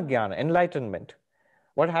 Brahma Jnana, enlightenment,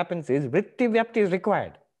 what happens is vritti vyapti is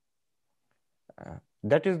required.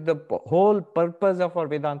 That is the whole purpose of our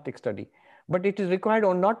Vedantic study. But it is required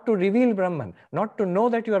not to reveal Brahman, not to know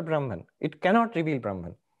that you are Brahman. It cannot reveal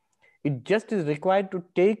Brahman. It just is required to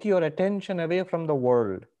take your attention away from the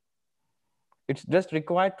world. It's just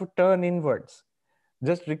required to turn inwards.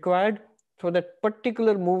 Just required for that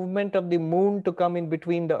particular movement of the moon to come in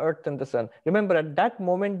between the earth and the sun. Remember, at that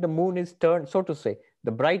moment, the moon is turned, so to say,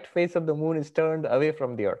 the bright face of the moon is turned away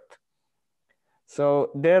from the earth. So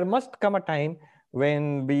there must come a time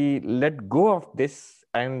when we let go of this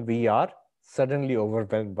and we are suddenly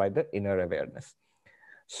overwhelmed by the inner awareness.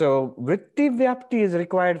 So vritti vyapti is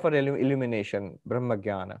required for illumination, Brahma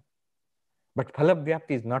Jnana, but phala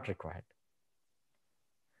vyapti is not required.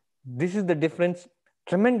 This is the difference,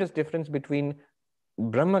 tremendous difference between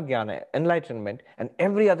Brahma Jnana, enlightenment, and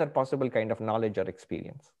every other possible kind of knowledge or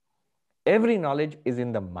experience. Every knowledge is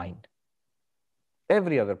in the mind.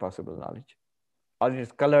 Every other possible knowledge, or it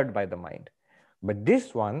is colored by the mind. But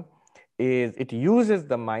this one is, it uses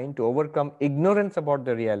the mind to overcome ignorance about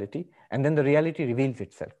the reality, and then the reality reveals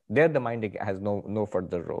itself. There the mind has no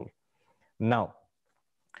further role. Now,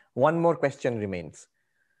 one more question remains.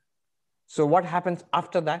 So what happens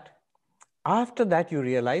after that? After that, you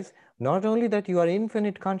realize not only that you are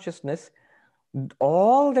infinite consciousness,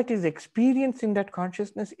 all that is experienced in that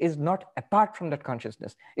consciousness is not apart from that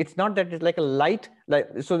consciousness. It's not that it's like a light,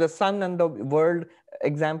 so the sun and the world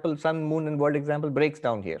example, sun, moon and world example breaks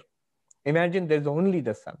down here. Imagine there's only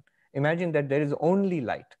the sun. Imagine that there is only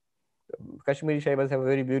light. Kashmiri Shaivas have a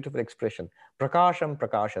very beautiful expression. Prakasham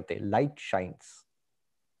prakashate, light shines.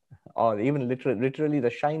 Or even literally the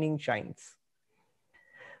shining shines.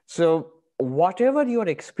 So whatever you are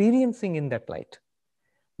experiencing in that light,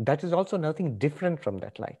 that is also nothing different from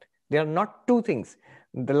that light. They are not two things,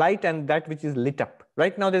 the light and that which is lit up.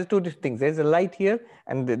 Right now there's two things. There's a light here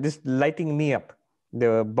and this lighting me up,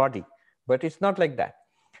 the body. But it's not like that.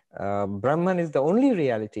 Brahman is the only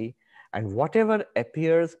reality, and whatever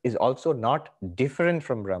appears is also not different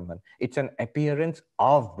from Brahman. It's an appearance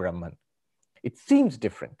of Brahman. It seems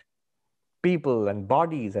different. People and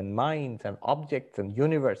bodies and minds and objects and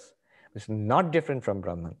universe. It's not different from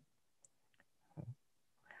Brahman.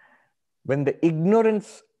 When the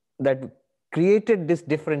ignorance that created this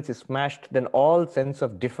difference is smashed, then all sense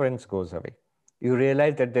of difference goes away. You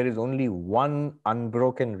realize that there is only one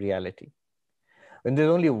unbroken reality. When there's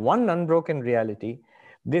only one unbroken reality,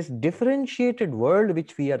 this differentiated world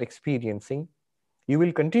which we are experiencing, you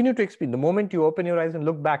will continue to experience. The moment you open your eyes and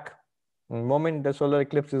look back, the moment the solar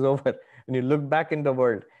eclipse is over, and you look back in the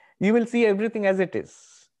world, you will see everything as it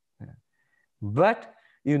is. But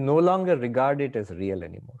you no longer regard it as real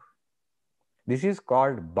anymore. This is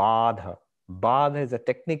called Badha. Badha is a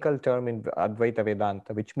technical term in Advaita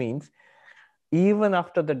Vedanta, which means even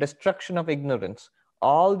after the destruction of ignorance,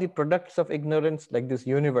 all the products of ignorance, like this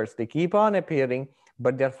universe, they keep on appearing,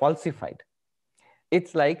 but they're falsified.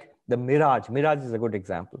 It's like the mirage. Mirage is a good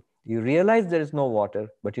example. You realize there is no water,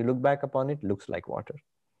 but you look back upon it, it looks like water.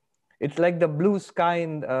 It's like the blue sky,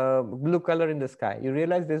 in blue color in the sky. You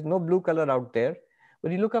realize there's no blue color out there,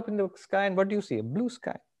 but you look up in the sky and what do you see? A blue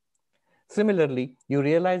sky. Similarly, you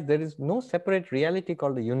realize there is no separate reality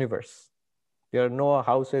called the universe. There are no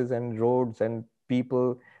houses and roads and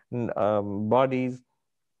people, bodies,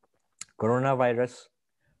 coronavirus.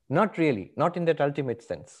 Not really, not in that ultimate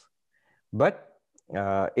sense. But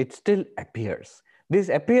it still appears. This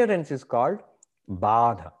appearance is called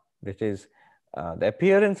Badha, which is the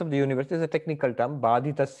appearance of the universe. Is a technical term,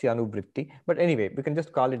 Badhitasya Anuvritti. But anyway, we can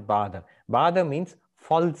just call it Badha. Badha means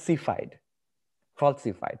falsified.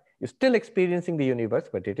 Falsified. You're still experiencing the universe,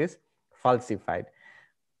 but it is falsified.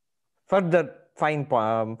 Further fine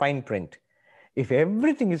print. If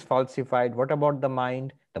everything is falsified, what about the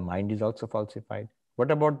mind? The mind is also falsified.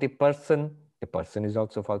 What about the person? The person is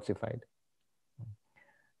also falsified.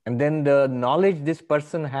 And then the knowledge this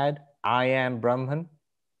person had, I am Brahman.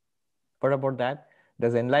 What about that?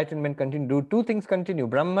 Does enlightenment continue? Do two things continue?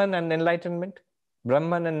 Brahman and enlightenment?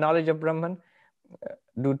 Brahman and knowledge of Brahman?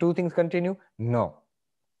 Do two things continue? No.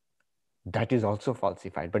 That is also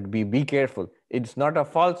falsified. But be careful. It's not a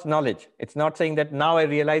false knowledge. It's not saying that now I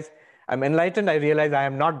realize I'm enlightened, I realize I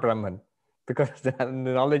am not Brahman. Because the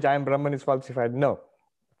knowledge I am Brahman is falsified. No.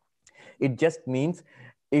 It just means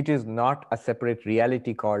it is not a separate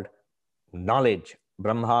reality called knowledge.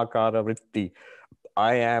 Brahmakara vritti.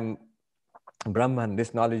 I am Brahman.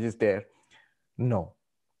 This knowledge is there. No.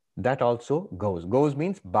 That also goes. Goes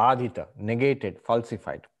means badhita, negated,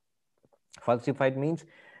 falsified. Falsified means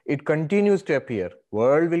it continues to appear.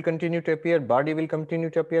 World will continue to appear. Body will continue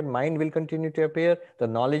to appear. Mind will continue to appear. The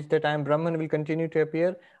knowledge that I am Brahman will continue to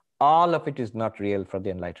appear. All of it is not real for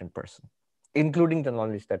the enlightened person, including the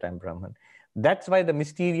knowledge that I am Brahman. That's why the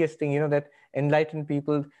mysterious thing, that enlightened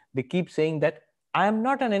people, they keep saying that I am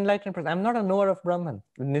not an enlightened person. I'm not a knower of Brahman.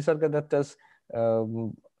 Nisargadatta's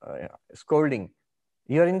scolding.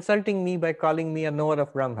 You're insulting me by calling me a knower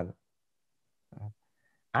of Brahman.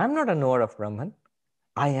 I'm not a knower of Brahman.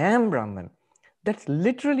 I am Brahman. That's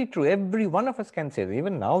literally true. Every one of us can say that.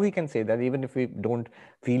 Even now we can say that, even if we don't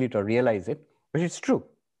feel it or realize it, but it's true.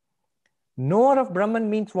 Knower of Brahman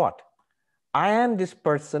means what? I am this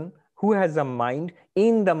person who has a mind.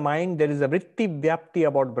 In the mind, there is a vritti vyapti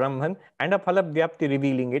about Brahman and a phala vyapti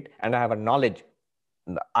revealing it, and I have a knowledge.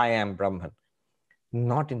 I am Brahman.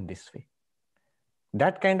 Not in this way.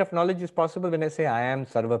 That kind of knowledge is possible when I say I am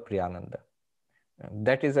Sarvapriyananda.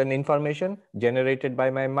 That is an information generated by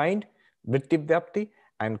my mind, vritti vyapti,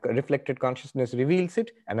 and reflected consciousness reveals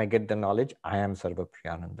it, and I get the knowledge, I am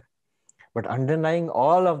Sarvapriyananda. But underlying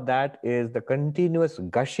all of that is the continuous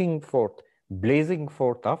gushing forth, blazing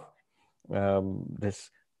forth of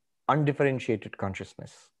this undifferentiated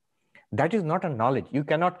consciousness. That is not a knowledge. You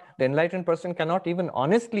cannot, the enlightened person cannot even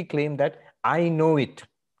honestly claim that I know it.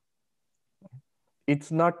 It's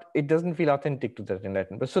not, it doesn't feel authentic to that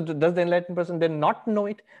enlightened person. So does the enlightened person then not know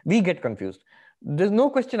it? We get confused. There's no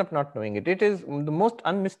question of not knowing it. It is the most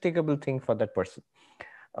unmistakable thing for that person.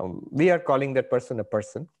 We are calling that person a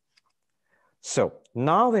person. So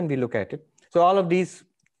now when we look at it, so all of these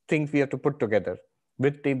things we have to put together.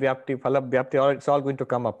 Vritti, vyapti, phala vyapti, it's all going to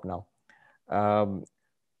come up now.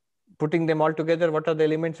 Putting them all together, what are the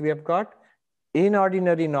elements we have got? In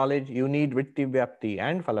ordinary knowledge, you need vritti vyapti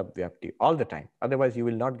and phala vyapti all the time. Otherwise, you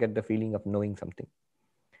will not get the feeling of knowing something.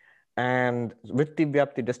 And vritti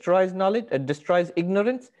vyapti destroys knowledge, destroys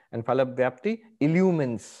ignorance, and phala vyapti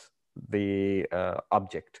illumines the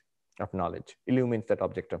object of knowledge, illumines that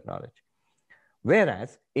object of knowledge.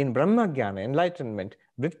 Whereas in Brahma Jnana, enlightenment,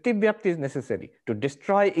 vritti vyapti is necessary to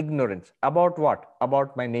destroy ignorance. About what?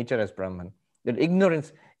 About my nature as Brahman. That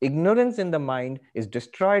ignorance in the mind is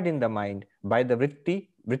destroyed in the mind by the vritti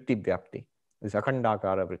vyapti. This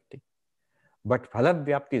akhandakara vritti. But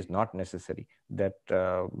phalavyapti is not necessary. That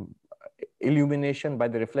illumination by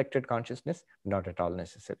the reflected consciousness, not at all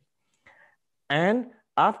necessary. And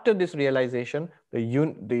after this realization,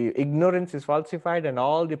 the ignorance is falsified and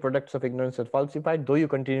all the products of ignorance are falsified, though you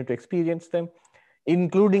continue to experience them,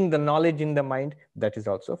 including the knowledge in the mind, that is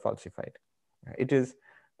also falsified. It is,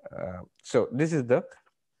 so this is the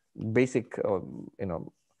basic,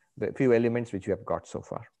 the few elements which we have got so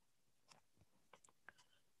far.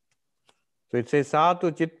 So it says,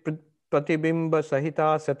 Satu chit pratibimba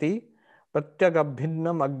sahita sati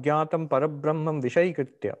pratyagabhinnam agyatam parabrahmam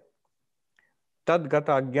vishaykritya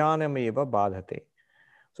tadgata ajnanameva badhate.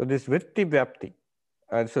 So this vritti vyapti,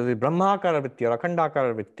 so the brahmakara vritti or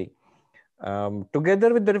akhandakara vritti,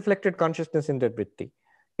 together with the reflected consciousness in that vritti,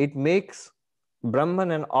 it makes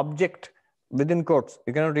Brahman an object within quotes.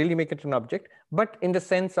 You cannot really make it an object, but in the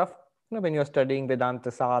sense of, when you are studying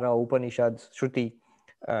Vedantasara, Upanishads, Shruti,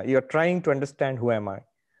 you are trying to understand who am I.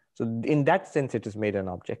 So in that sense, it is made an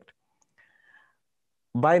object.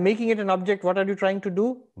 By making it an object, what are you trying to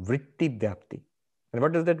do? Vritti vyapti. And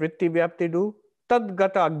what does that vritti vyapti do?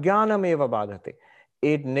 Tadgata ajnanam eva badhate.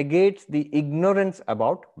 It negates the ignorance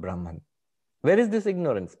about Brahman. Where is this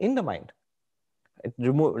ignorance? In the mind. It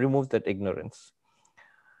removes that ignorance.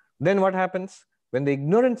 Then what happens? When the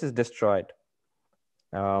ignorance is destroyed,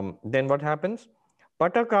 then what happens?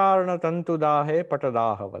 Patakarana tantudahe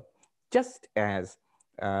patadahavat. Just as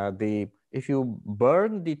if you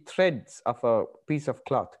burn the threads of a piece of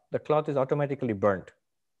cloth, the cloth is automatically burnt.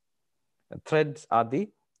 Threads are the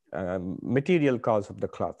material cause of the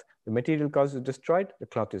cloth. The material cause is destroyed, the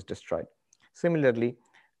cloth is destroyed. Similarly,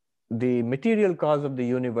 the material cause of the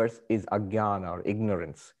universe is ajnana or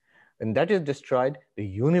ignorance. When that is destroyed, the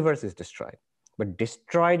universe is destroyed. But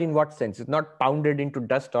destroyed in what sense? It's not pounded into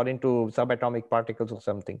dust or into subatomic particles or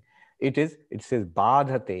something. It says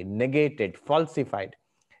badhate, negated, falsified.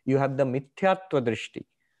 You have the mithyatva drishti,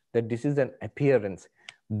 that this is an appearance.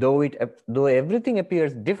 Though everything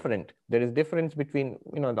appears different, there is difference between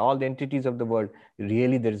all the entities of the world.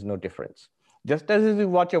 Really, there is no difference. Just as if you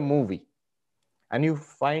watch a movie and you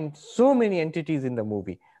find so many entities in the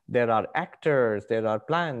movie. There are actors, there are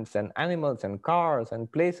plants and animals and cars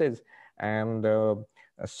and places and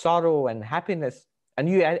sorrow and happiness. And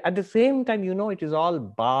you, at the same time, it is all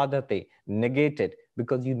badhate, negated,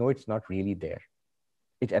 because it's not really there.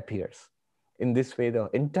 It appears. In this way, the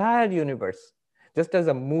entire universe, just as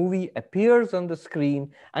a movie appears on the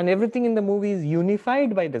screen and everything in the movie is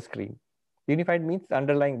unified by the screen. Unified means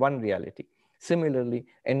underlying one reality. Similarly,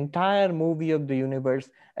 entire movie of the universe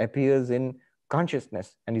appears in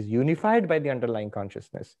consciousness and is unified by the underlying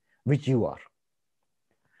consciousness, which you are.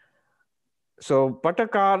 So,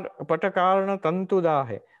 patakarana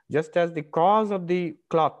tantudahe, just as the cause of the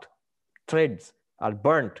cloth, threads, are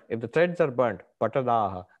burnt. If the threads are burnt,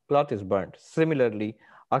 patadaha, cloth is burnt. Similarly,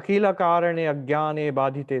 akhila karane ajnane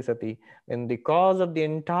badhite sati, when the cause of the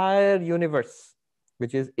entire universe,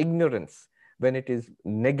 which is ignorance, when it is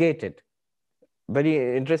negated.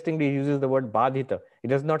 Very interestingly, he uses the word badhita. He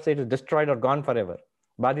does not say it is destroyed or gone forever.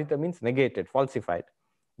 Badhita means negated, falsified.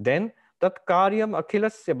 Then, tat karyam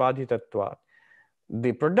akhilasya badhitatvat.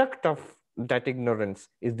 The product of that ignorance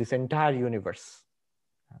is this entire universe.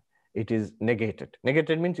 It is negated.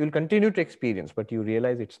 Negated means you will continue to experience, but you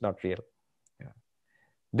realize it's not real. Yeah.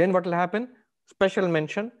 Then what will happen? Special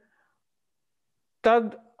mention.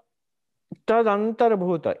 Tad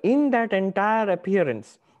antarbhuta. In that entire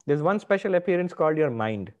appearance, there's one special appearance called your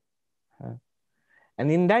mind. And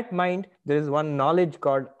in that mind, there is one knowledge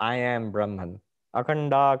called I am Brahman.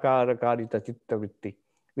 Akhandakara karita chitta vritti,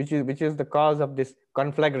 which is the cause of this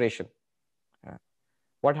conflagration.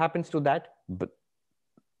 What happens to that?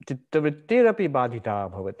 Chitta vrittirapi badhita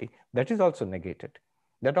bhavati. That is also negated.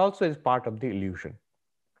 That also is part of the illusion.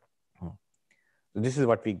 So this is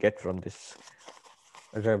what we get from this.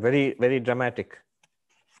 It's a very, very dramatic.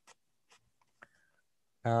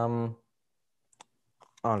 All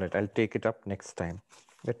right, I'll take it up next time.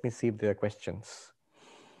 Let me see if there are questions.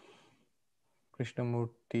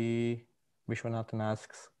 Krishnamurti Vishwanathan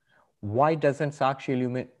asks, why doesn't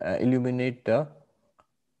Sakshi illuminate the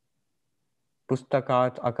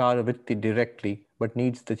Pustakat Akara Vritti directly, but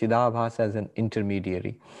needs the Chidabhas as an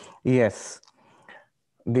intermediary? Yes,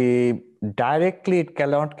 directly it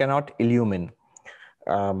cannot illumine,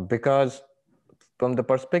 because from the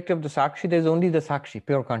perspective of the Sakshi, there is only the Sakshi,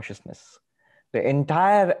 pure consciousness. The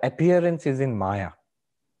entire appearance is in Maya.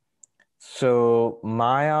 So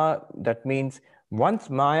Maya, that means once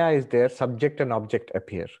Maya is there, subject and object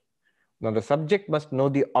appear. Now the subject must know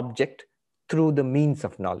the object through the means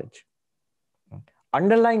of knowledge.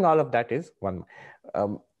 Underlying all of that is one.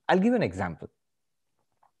 I'll give you an example.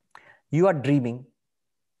 You are dreaming,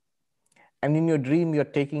 and in your dream, you're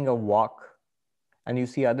taking a walk, and you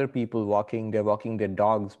see other people walking. They're walking their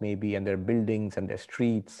dogs, maybe, and there are buildings and there are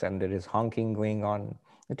streets, and there is honking going on.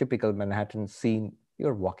 A typical Manhattan scene.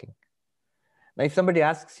 You're walking. Now, if somebody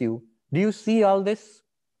asks you, do you see all this?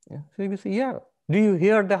 Yeah. So you say, yeah. Do you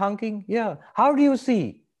hear the honking? Yeah. How do you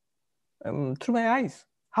see? Through my eyes.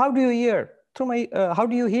 How do you hear? Through my. How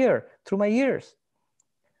do you hear? Through my ears.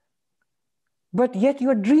 But yet you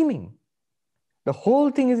are dreaming. The whole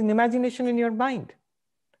thing is an imagination in your mind.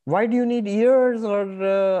 Why do you need ears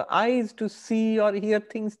or eyes to see or hear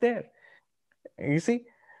things there? You see,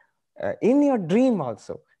 in your dream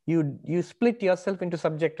also, you split yourself into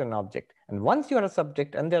subject and object. And once you are a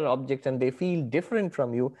subject and there are objects and they feel different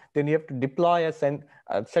from you, then you have to deploy a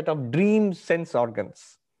set of dream sense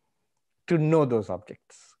organs to know those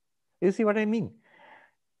objects. You see what I mean?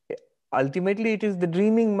 Ultimately, it is the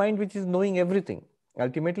dreaming mind which is knowing everything.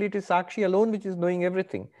 Ultimately, it is Sakshi alone which is knowing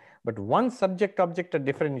everything. But once subject-object are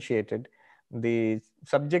differentiated, the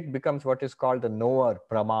subject becomes what is called the knower,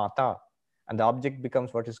 pramata, and the object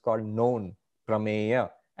becomes what is called known, prameya.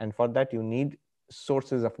 And for that, you need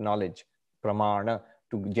sources of knowledge, pramana,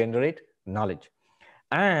 to generate knowledge.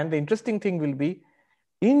 And the interesting thing will be,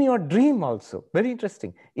 in your dream also, very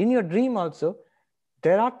interesting, in your dream also,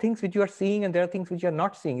 there are things which you are seeing and there are things which you are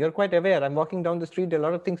not seeing. You're quite aware. I'm walking down the street, there are a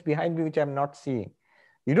lot of things behind me which I'm not seeing.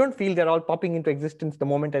 You don't feel they're all popping into existence the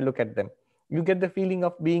moment I look at them. You get the feeling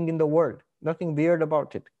of being in the world. Nothing weird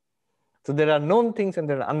about it. So there are known things and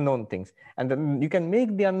there are unknown things. And then you can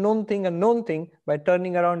make the unknown thing a known thing by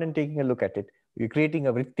turning around and taking a look at it. You're creating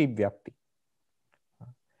a vritti vyapti.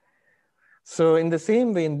 So in the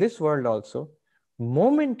same way, in this world also,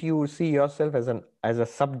 moment you see yourself as a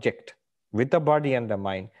subject with the body and the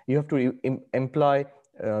mind, you have to employ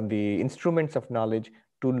the instruments of knowledge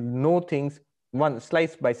to know things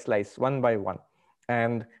slice by slice, one by one.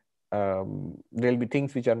 And there'll be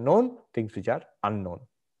things which are known, things which are unknown.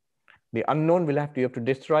 The unknown you have to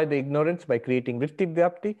destroy the ignorance by creating vritti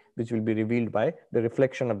vyapti, which will be revealed by the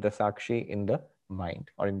reflection of the sakshi in the mind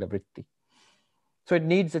or in the vritti. So it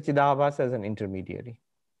needs a Chidabhas as an intermediary.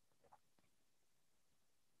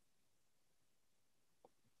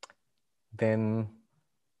 Then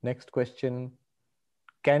next question,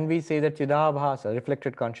 can we say that Chidabhas,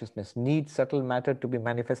 reflected consciousness, needs subtle matter to be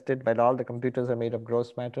manifested while all the computers are made of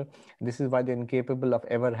gross matter? This is why they're incapable of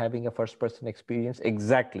ever having a first-person experience.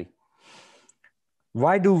 Exactly.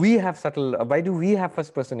 Why do we have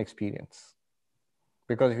first-person experience?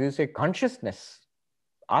 Because if you say consciousness,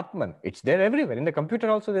 Atman, it's there everywhere. In the computer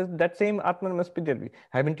also, that same Atman must be there.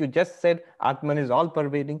 Haven't you just said Atman is all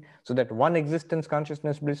pervading? So that one existence,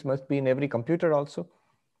 consciousness, bliss must be in every computer also.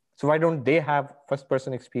 So why don't they have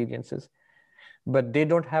first-person experiences? But they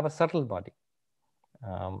don't have a subtle body.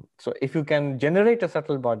 So if you can generate a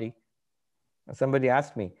subtle body, somebody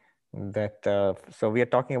asked me that, so we are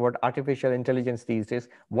talking about artificial intelligence these days.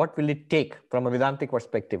 What will it take from a Vedantic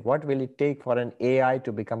perspective? What will it take for an AI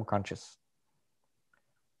to become conscious?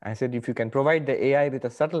 I said, if you can provide the AI with a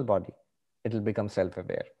subtle body, it will become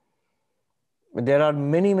self-aware. There are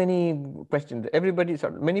many, many questions.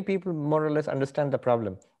 Many people more or less understand the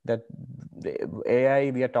problem that the AI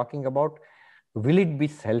we are talking about, will it be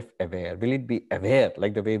self-aware? Will it be aware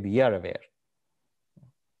like the way we are aware?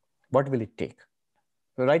 What will it take?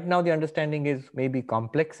 So right now the understanding is maybe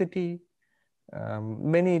complexity,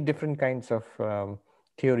 many different kinds of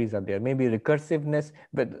theories are there, maybe recursiveness,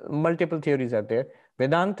 but multiple theories are there.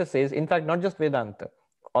 Vedanta says, in fact, not just Vedanta,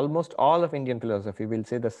 almost all of Indian philosophy will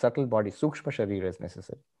say the subtle body, Sukshma Sharira, is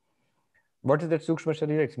necessary. What is that Sukshma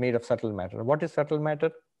Sharira? It's made of subtle matter. What is subtle matter?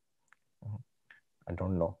 I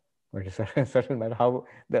don't know. What is subtle matter?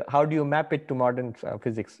 How do you map it to modern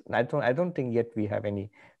physics? I don't think yet we have any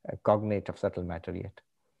cognate of subtle matter yet.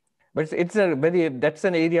 But that's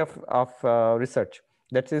an area of research.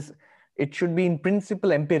 That is, it should be in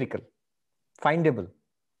principle empirical, findable,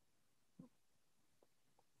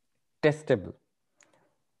 testable.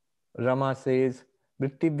 Rama says,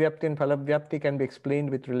 vritti vyapti and phala vyapti can be explained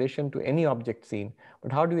with relation to any object seen.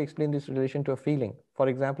 But how do we explain this relation to a feeling? For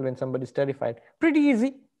example, when somebody is terrified, pretty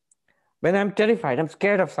easy. When I'm terrified, I'm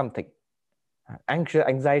scared of something.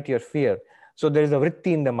 Anxiety or fear. So there is a vritti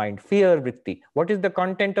in the mind, fear vritti. What is the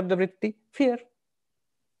content of the vritti? Fear.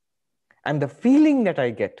 And the feeling that I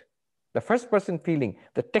get, the first person feeling,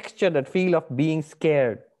 the texture, that feel of being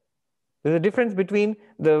scared. There's a difference between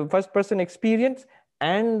the first person experience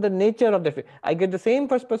and the nature of the feeling. I get the same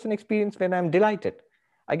first person experience when I'm delighted.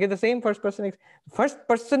 I get the same first person. First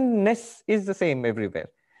personness is the same everywhere.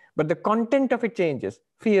 but the content of it changes.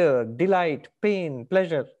 Fear, delight, pain,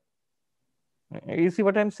 pleasure. You see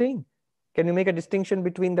what I'm saying? Can you make a distinction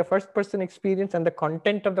between the first person experience and the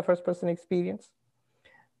content of the first person experience?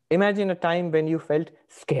 Imagine a time when you felt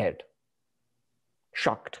scared,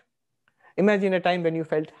 shocked. Imagine a time when you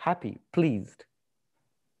felt happy, pleased.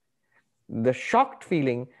 The shocked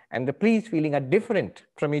feeling and the pleased feeling are different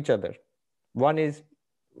from each other. One is,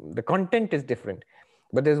 the content is different,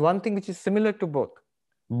 but there's one thing which is similar to both.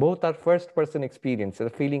 Both are first person experience, the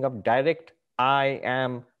feeling of direct, I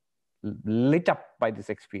am lit up by this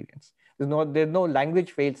experience. There's no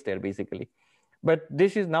language fails there basically. But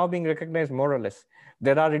this is now being recognized more or less.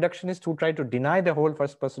 There are reductionists who try to deny the whole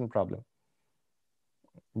first person problem.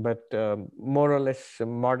 But more or less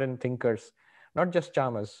modern thinkers, not just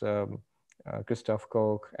Chalmers, Christoph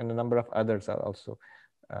Koch, and a number of others are also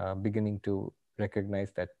beginning to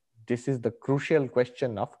recognize that this is the crucial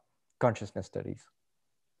question of consciousness studies.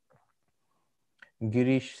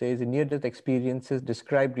 Girish says, in near-death experiences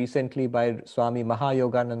described recently by Swami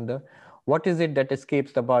Mahayogananda, what is it that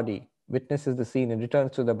escapes the body, witnesses the scene and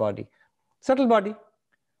returns to the body? Subtle body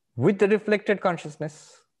with the reflected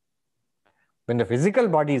consciousness. When the physical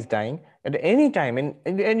body is dying, at any time,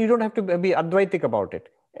 and you don't have to be Advaitic about it,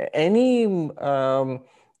 any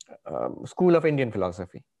school of Indian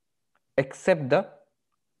philosophy, except the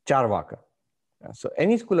Charvaka. So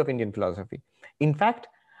any school of Indian philosophy. In fact,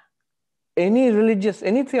 any religious,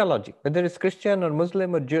 any theology, whether it's Christian or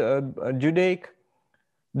Muslim or Judaic,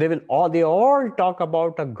 they all talk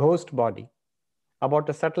about a ghost body, about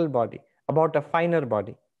a subtle body, about a finer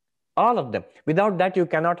body. All of them. Without that, you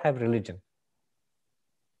cannot have religion.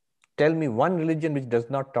 Tell me one religion which does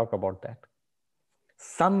not talk about that.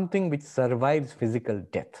 Something which survives physical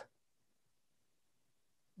death.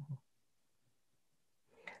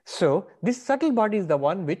 So this subtle body is the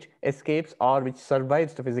one which escapes or which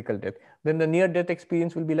survives the physical death. Then the near-death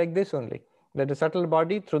experience will be like this only. That the subtle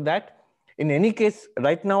body, through that, in any case,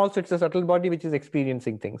 right now also it's a subtle body which is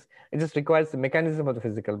experiencing things. It just requires the mechanism of the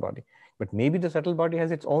physical body. But maybe the subtle body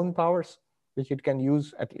has its own powers, which it can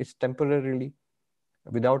use at least temporarily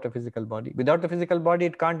without a physical body. Without the physical body,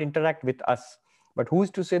 it can't interact with us. But who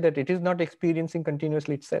is to say that it is not experiencing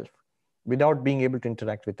continuously itself without being able to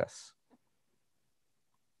interact with us?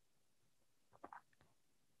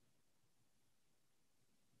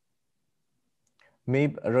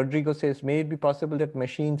 Maybe, Rodrigo says, may it be possible that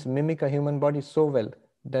machines mimic a human body so well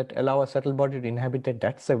that allow a subtle body to inhabit it?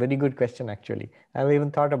 That's a very good question, actually. I haven't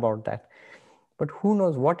even thought about that. But who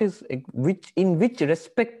knows in which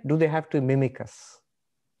respect do they have to mimic us?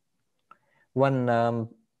 One,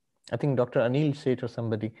 I think Dr. Anil Seth or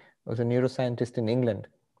somebody was a neuroscientist in England.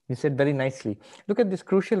 He said very nicely, look at this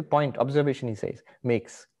crucial point, observation he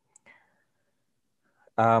makes.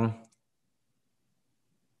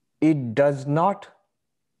 It does not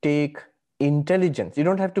take intelligence. You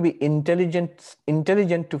don't have to be intelligent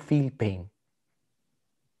to feel pain.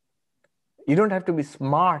 You don't have to be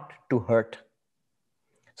smart to hurt.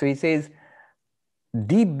 So he says,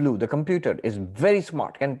 Deep Blue, the computer, is very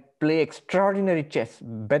smart, can play extraordinary chess,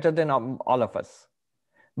 better than all of us.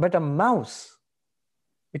 But a mouse,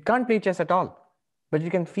 it can't play chess at all, but it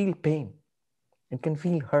can feel pain. It can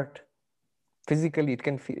feel hurt. Physically, it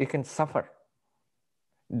can suffer.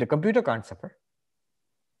 The computer can't suffer.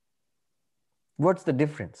 What's the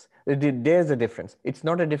difference? There's a difference. It's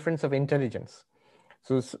not a difference of intelligence.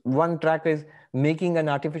 So one track is making an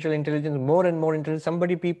artificial intelligence more and more intelligent.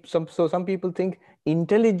 Some people think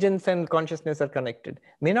intelligence and consciousness are connected.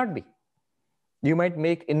 May not be. You might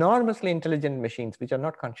make enormously intelligent machines which are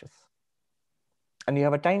not conscious. And you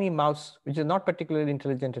have a tiny mouse which is not particularly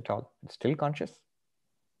intelligent at all. It's still conscious.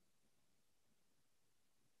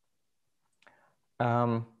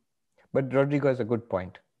 But Rodrigo has a good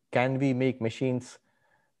point. Can we make machines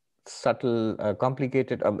subtle,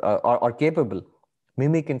 complicated, or capable,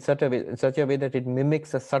 mimic in such a way that it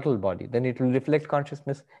mimics a subtle body? Then it will reflect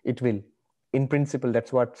consciousness. It will. In principle,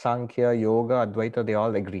 that's what Sankhya, Yoga, Advaita, they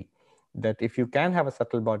all agree. That if you can have a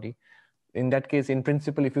subtle body, in that case, in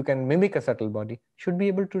principle, if you can mimic a subtle body, should be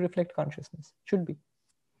able to reflect consciousness. Should be.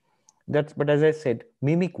 But as I said,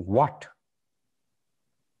 mimic what?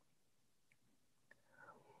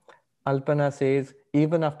 Alpana says,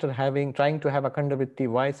 even after trying to have Akhanda Vritti,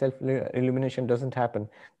 why self-illumination doesn't happen?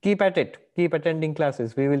 Keep at it. Keep attending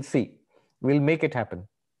classes. We will see. We'll make it happen.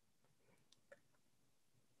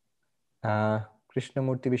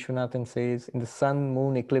 Krishnamurti Vishwanathan says, in the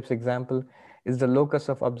sun-moon eclipse example, is the locus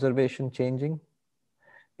of observation changing?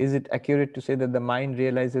 Is it accurate to say that the mind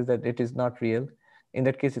realizes that it is not real? In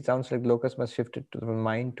that case, it sounds like locus must shift it to the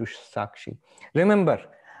mind to Sakshi. Remember,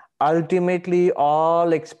 Ultimately,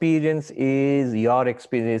 all experience is your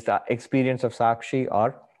experience, the experience of Sakshi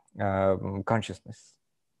or consciousness.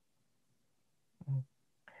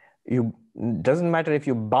 You doesn't matter if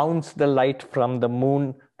you bounce the light from the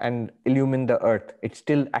moon and illumine the earth, it's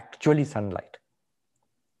still actually sunlight.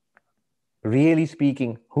 Really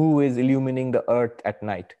speaking, who is illumining the earth at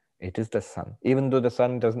night? It is the sun, even though the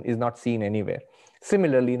sun is not seen anywhere.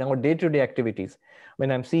 Similarly, in our day-to-day activities,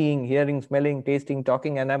 when I'm seeing, hearing, smelling, tasting,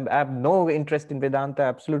 talking, and I have no interest in Vedanta,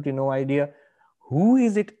 absolutely no idea, who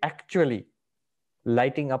is it actually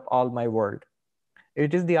lighting up all my world?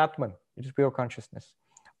 It is the Atman. It is pure consciousness.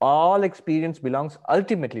 All experience belongs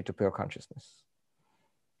ultimately to pure consciousness.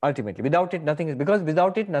 Ultimately, without it, nothing is, because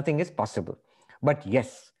without it, nothing is possible. But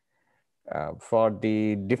yes, for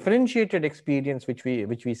the differentiated experience which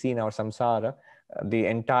we see in our samsara, the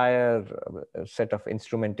entire set of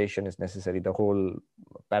instrumentation is necessary. The whole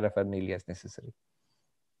paraphernalia is necessary.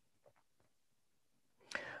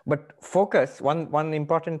 But focus, one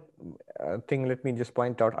important thing, let me just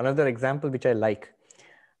point out another example which I like.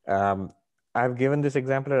 I've given this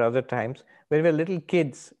example at other times. When we were little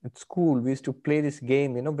kids at school, we used to play this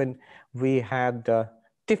game, when we had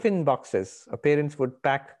tiffin boxes. Our parents would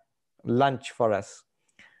pack lunch for us.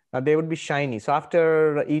 They would be shiny. So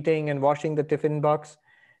after eating and washing the tiffin box,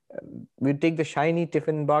 we'd take the shiny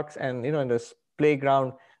tiffin box and, in this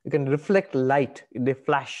playground, you can reflect light. They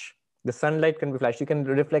flash. The sunlight can be flashed. You can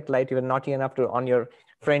reflect light even naughty enough on your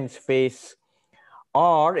friend's face.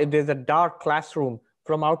 Or if there's a dark classroom,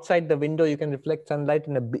 from outside the window, you can reflect sunlight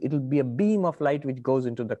and it'll be a beam of light which goes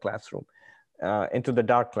into the classroom, into the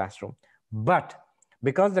dark classroom. But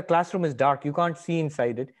because the classroom is dark, you can't see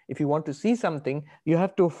inside it. If you want to see something, you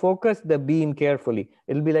have to focus the beam carefully.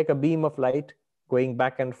 It'll be like a beam of light going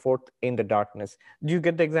back and forth in the darkness. Do you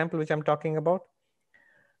get the example which I'm talking about?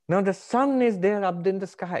 Now the sun is there up in the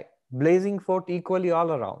sky, blazing forth equally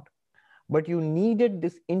all around. But you needed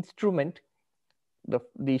this instrument,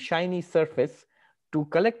 the shiny surface, to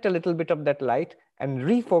collect a little bit of that light and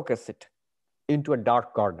refocus it into a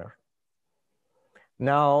dark corner.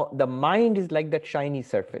 Now, the mind is like that shiny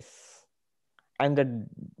surface. And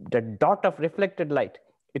the dot of reflected light,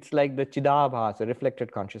 it's like the Chidabhas, the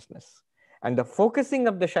reflected consciousness. And the focusing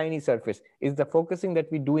of the shiny surface is the focusing that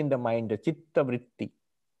we do in the mind, the Chitta Vritti,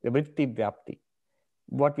 the Vritti Vyapti.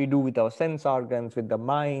 What we do with our sense organs, with the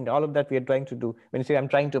mind, all of that we are trying to do. When you say, I'm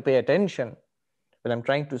trying to pay attention, when I'm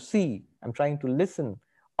trying to see, I'm trying to listen,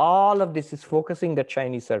 all of this is focusing that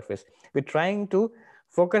shiny surface. We're trying to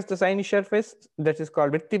focus the shiny surface, that is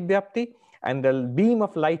called Vritti Vyapti, and the beam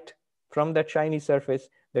of light from that shiny surface,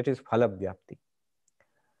 that is Phala Vyapti.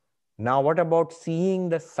 Now, what about seeing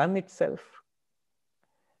the sun itself?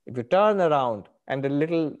 If you turn around and the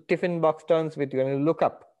little tiffin box turns with you and you look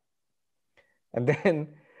up, and then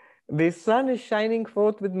the sun is shining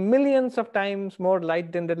forth with millions of times more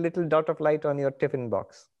light than the little dot of light on your tiffin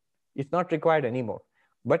box. It's not required anymore,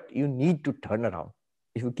 but you need to turn around.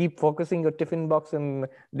 If you keep focusing your tiffin box in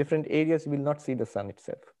different areas, you will not see the sun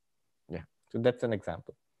itself. Yeah, so that's an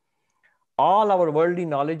example. All our worldly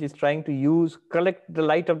knowledge is trying to collect the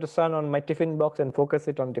light of the sun on my tiffin box and focus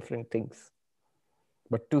it on different things.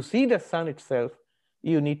 But to see the sun itself,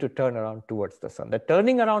 you need to turn around towards the sun. The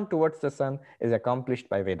turning around towards the sun is accomplished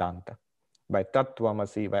by Vedanta, by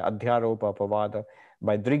Tattvamasi, by Adhyaropa Pavada,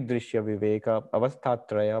 by Drigdrishya Viveka,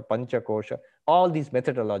 Avasthatraya, Panchakosha, all these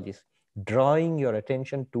methodologies, drawing your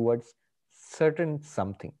attention towards certain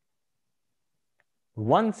something.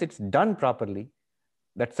 Once it's done properly,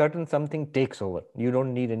 that certain something takes over. You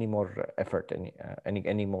don't need any more effort,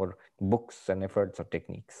 any more books and efforts or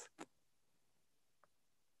techniques.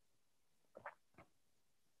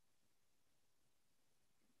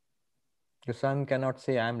 The sun cannot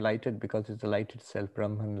say, I am lighted, because it's the light itself,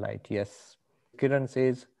 Brahman light. Yes. Kiran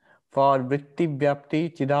says, for Vritti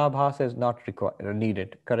Vyapti, Chidabhas is not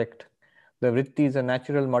needed. Correct. The Vritti is a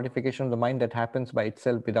natural modification of the mind that happens by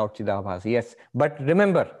itself without Chidabhas. Yes. But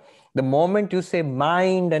remember, the moment you say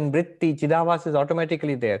mind and Vritti, Chidabhas is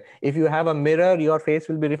automatically there. If you have a mirror, your face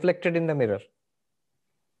will be reflected in the mirror.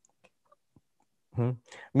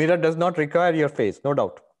 Mirror does not require your face, no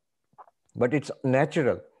doubt. But it's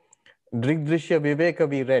natural. Drigdrishya Viveka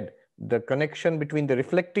we read, the connection between the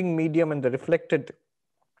reflecting medium and the reflected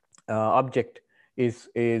object is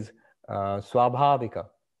swabhavika,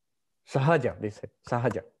 sahaja, they said,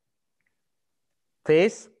 sahaja.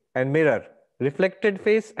 Face and mirror, reflected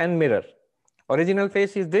face and mirror. Original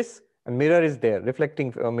face is this and mirror is there,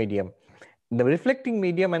 reflecting medium. The reflecting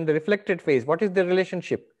medium and the reflected face, what is the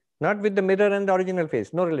relationship? Not with the mirror and the original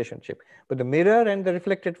face, no relationship. But the mirror and the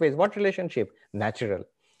reflected face, what relationship? Natural.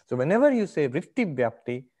 So whenever you say Vritti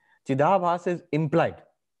Vyapti, Chidabhas is implied.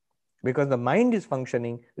 Because the mind is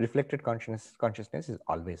functioning, reflected consciousness is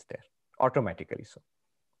always there, automatically so.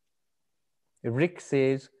 Rick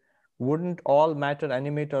says, wouldn't all matter,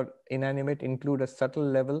 animate or inanimate, include a subtle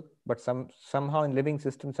level, but somehow in living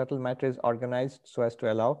systems, subtle matter is organized so as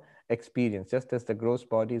to allow experience, just as the gross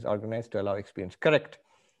body is organized to allow experience. Correct.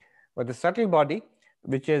 But the subtle body,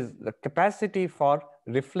 which is the capacity for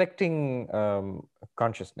reflecting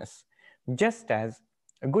consciousness, just as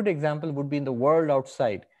a good example would be in the world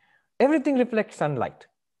outside. Everything reflects sunlight.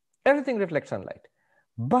 Everything reflects sunlight.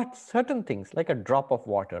 But certain things, like a drop of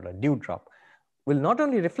water, a dewdrop, will not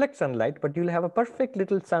only reflect sunlight, but you'll have a perfect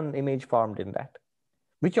little sun image formed in that,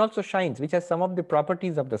 which also shines, which has some of the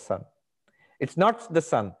properties of the sun. It's not the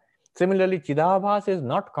sun. Similarly, Chidabhas is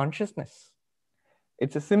not consciousness.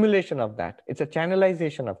 It's a simulation of that. It's a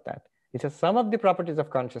channelization of that. It has some of the properties of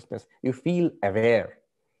consciousness. You feel aware.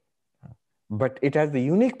 But it has the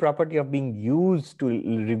unique property of being used to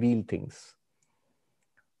reveal things.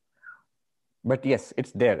 But yes,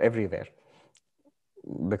 it's there everywhere.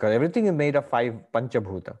 Because everything is made of 5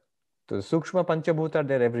 Panchabhuta. So the Sukshma Panchabhuta are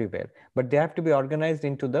there everywhere. But they have to be organized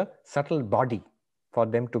into the subtle body for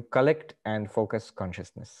them to collect and focus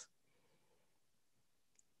consciousness.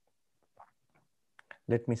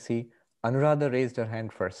 Let me see. Anuradha raised her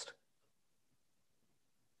hand first.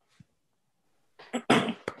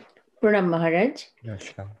 Pranam Maharaj.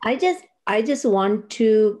 Yes, I just want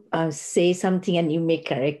to say something, and you may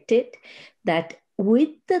correct it, that with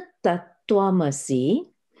the Tattvamasi,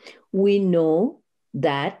 we know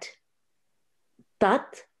that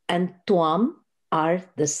Tat and Tvam are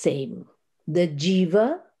the same. The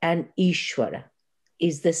Jiva and Ishvara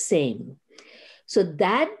is the same. So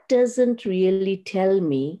that doesn't really tell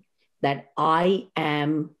me that I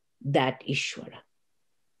am that Ishvara.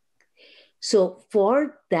 So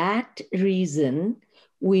for that reason,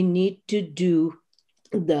 we need to do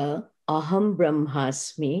the Aham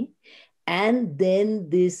Brahmasmi and then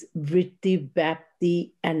this Vritti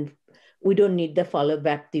Bhakti, and we don't need the follow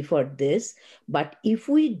Bhakti for this, but if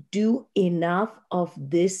we do enough of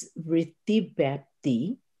this Vritti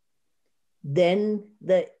Bhakti, then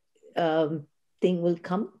the thing will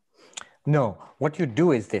come? No, what you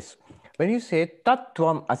do is this. When you say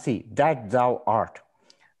Tattvam Asi, that thou art,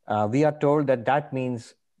 we are told that that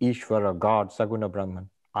means Ishvara, God, Saguna Brahman.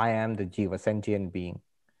 I am the Jiva, sentient being.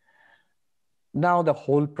 Now the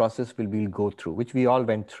whole process we'll go through, which we all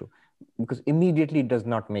went through, because immediately it does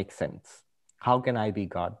not make sense. How can I be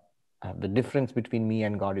God? The difference between me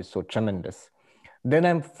and God is so tremendous. Then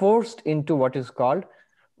I'm forced into what is called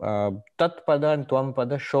Tatpada and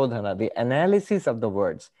Twampada Shodhana, the analysis of the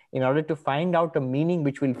words, in order to find out a meaning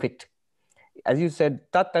which will fit. As you said,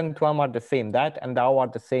 Tat and Twam are the same, that and thou are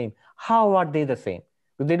the same. How are they the same?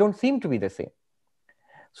 Because they don't seem to be the same.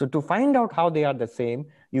 So to find out how they are the same,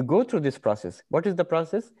 you go through this process. What is the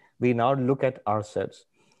process? We now look at ourselves.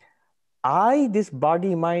 I, this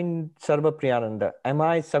body, mind, Sarvapriyananda, am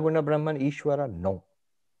I Saguna Brahman, Ishvara? No.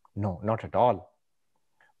 No, not at all.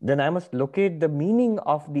 Then I must locate the meaning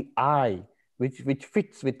of the I, which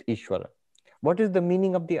fits with Ishvara. What is the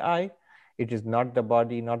meaning of the I? It is not the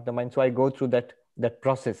body, not the mind. So I go through that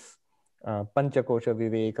process, Panchakosha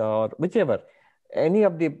Viveka, or whichever, any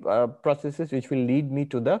of the processes which will lead me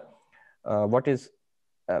to the, what is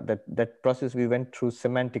that process we went through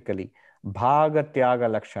semantically, Bhaga Tyaga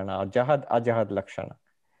Lakshana, or Jahad Ajahad Lakshana,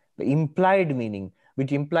 the implied meaning,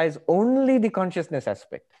 which implies only the consciousness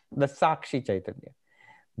aspect, the Sakshi Chaitanya.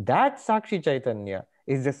 That Sakshi Chaitanya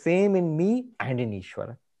is the same in me and in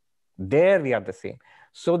Ishvara. There we are the same.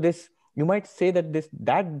 So this, you might say that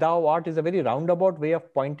that thou art is a very roundabout way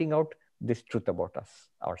of pointing out this truth about us,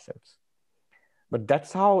 ourselves. But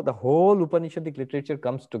that's how the whole Upanishadic literature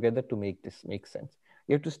comes together to make this make sense.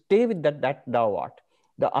 You have to stay with that thou art.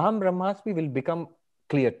 The Aham Brahmasmi will become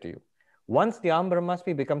clear to you. Once the Aham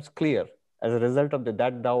Brahmasmi becomes clear as a result of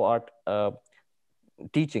that thou art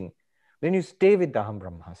teaching, then you stay with the Aham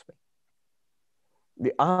Brahmasmi.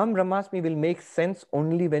 The Aham Brahmasmi will make sense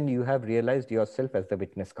only when you have realized yourself as the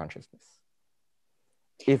witness consciousness.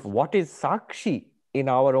 If what is Sakshi in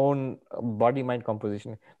our own body-mind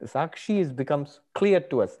composition, the Sakshi becomes clear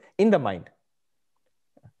to us in the mind,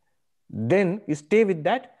 then you stay with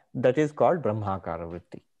that. That is called Brahmakara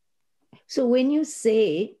Vritti. So when you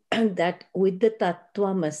say that with the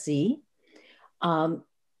Tattvamasi,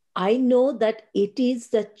 I know that it is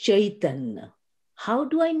the Chaitanya. How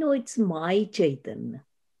do I know it's my Chaitanya?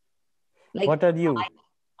 Like, what are you?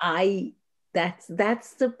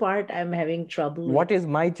 That's the part I'm having trouble with. What is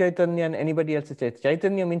my Chaitanya and anybody else's Chaitanya?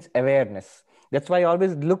 Chaitanya means awareness. That's why I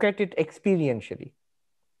always look at it experientially.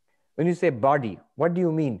 When you say body, what do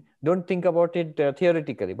you mean? Don't think about it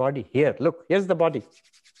theoretically. Body, here, look, here's the body.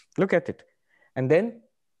 Look at it. And then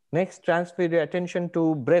next, transfer your attention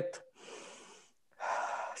to breath.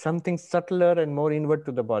 Something subtler and more inward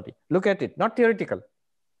to the body. Look at it, not theoretical.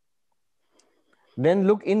 Then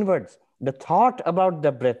look inwards. The thought about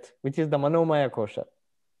the breath, which is the manomaya kosha.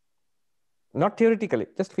 Not theoretically,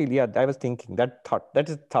 just feel, yeah, I was thinking, that thought, that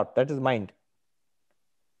is mind.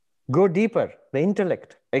 Go deeper, the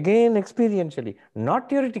intellect, again experientially, not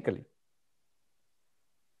theoretically.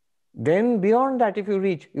 Then beyond that, if you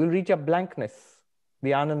reach, you'll reach a blankness,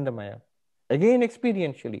 the Anandamaya. Again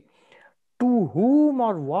experientially. To whom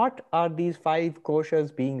or what are these 5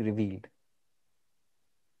 koshas being revealed?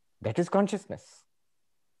 That is consciousness.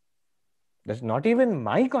 That's not even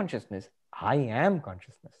my consciousness. I am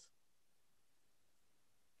consciousness.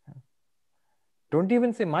 Don't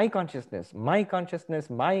even say my consciousness, my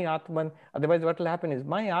Atman. Otherwise, what will happen is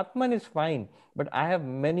my Atman is fine, but I have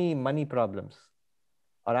many money problems,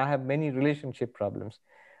 or I have many relationship problems.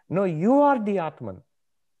 No, you are the Atman.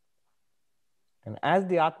 And as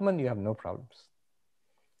the Atman, you have no problems.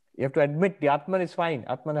 You have to admit the Atman is fine.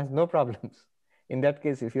 Atman has no problems. In that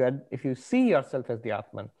case, if you see yourself as the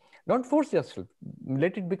Atman, don't force yourself.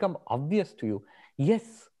 Let it become obvious to you.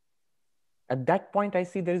 Yes, at that point, I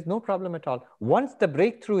see there is no problem at all. Once the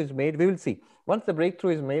breakthrough is made, we will see. Once the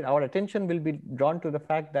breakthrough is made, our attention will be drawn to the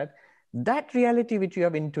fact that that reality which you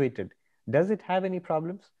have intuited, does it have any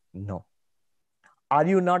problems? No. Are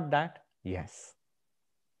you not that? Yes.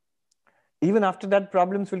 Even after that,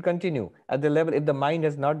 problems will continue at the level, if the mind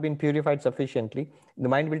has not been purified sufficiently, the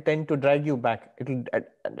mind will tend to drag you back. It will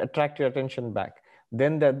attract your attention back.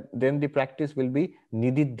 Then the practice will be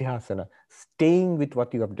nididhyasana, staying with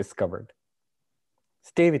what you have discovered.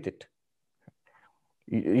 Stay with it.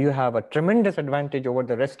 You have a tremendous advantage over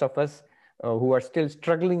the rest of us who are still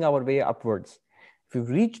struggling our way upwards. If you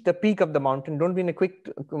reach the peak of the mountain, don't be in a quick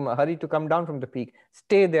hurry to come down from the peak.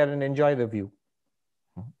 Stay there and enjoy the view.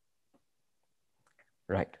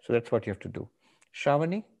 Right, so that's what you have to do.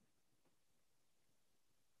 Shravani?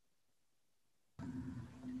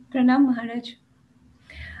 Pranam Maharaj.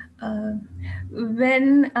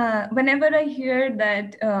 Whenever I hear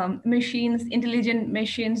that intelligent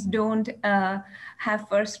machines don't have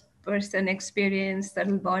first-person experience,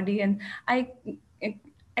 subtle body, and I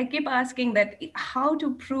keep asking that how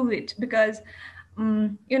to prove it, because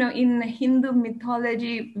in Hindu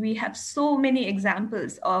mythology we have so many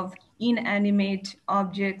examples of inanimate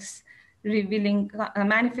objects revealing,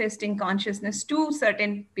 manifesting consciousness to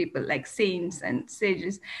certain people like saints and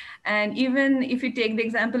sages. And even if you take the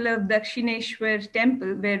example of Dakshineshwar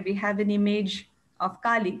temple, where we have an image of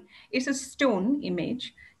Kali, it's a stone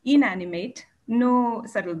image, inanimate, no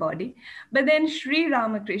subtle body. But then Sri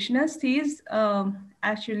Ramakrishna sees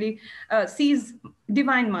sees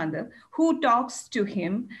Divine Mother who talks to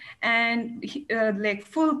him, and like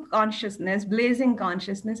full consciousness, blazing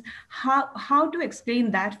consciousness. How to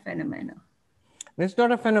explain that phenomena? It's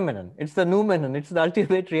not a phenomenon. It's the noumenon. It's the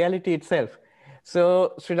ultimate reality itself.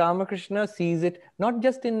 So Sri Ramakrishna sees it not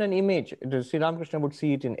just in an image. Sri Ramakrishna would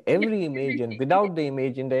see it in every image and without the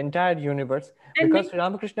image in the entire universe, because Sri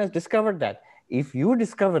Ramakrishna has discovered that. If you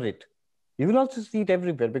discover it, you will also see it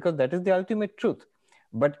everywhere, because that is the ultimate truth.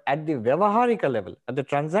 But at the Vyavaharika level, at the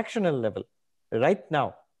transactional level, right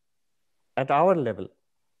now, at our level,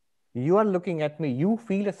 you are looking at me, you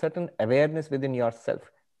feel a certain awareness within yourself.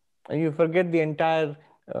 And you forget the entire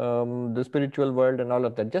the spiritual world and all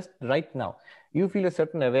of that. Just right now, you feel a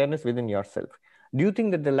certain awareness within yourself. Do you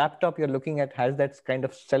think that the laptop you're looking at has that kind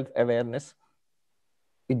of self-awareness?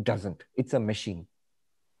 It doesn't. It's a machine.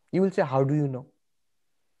 You will say, how do you know?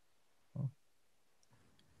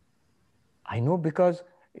 I know because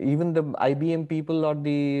even the IBM people or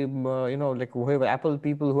the, like whoever, Apple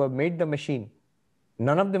people who have made the machine,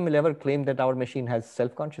 none of them will ever claim that our machine has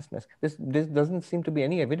self-consciousness. This doesn't seem to be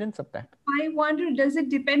any evidence of that. I wonder, does it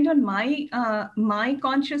depend on my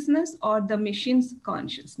consciousness or the machine's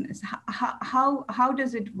consciousness? How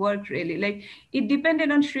does it work really? Like, it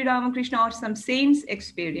depended on Sri Ramakrishna or some saint's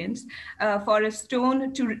experience for a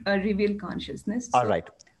stone to reveal consciousness. All right.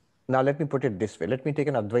 Now let me put it this way. Let me take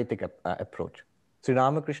an Advaitic approach. Sri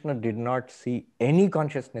Ramakrishna did not see any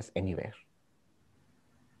consciousness anywhere.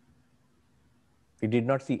 He did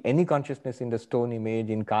not see any consciousness in the stone image,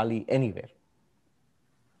 in Kali, anywhere.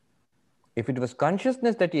 If it was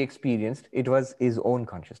consciousness that he experienced, it was his own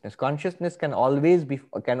consciousness. Consciousness can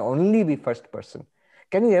only be first person.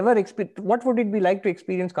 Can you ever experience, what would it be like to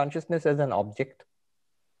experience consciousness as an object?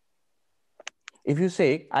 If you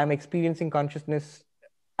say, I'm experiencing consciousness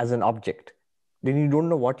as an object, then you don't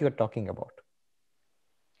know what you're talking about.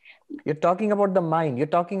 You're talking about the mind. You're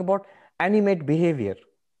talking about animate behavior.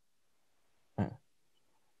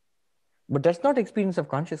 But that's not experience of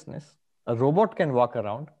consciousness. A robot can walk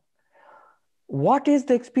around. What is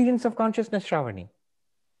the experience of consciousness, Shravani?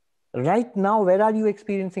 Right now, where are you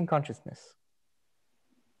experiencing consciousness?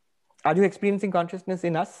 Are you experiencing consciousness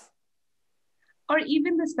in us? Or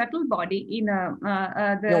even the subtle body in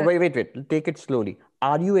No, wait. Take it slowly.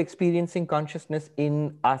 Are you experiencing consciousness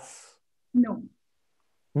in us? No.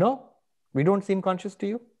 No? We don't seem conscious to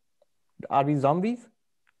you? Are we zombies?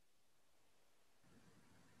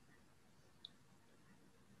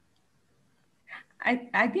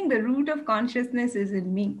 I think the root of consciousness is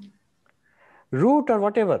in me. Root or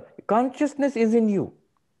whatever. Consciousness is in you.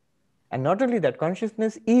 And not only that,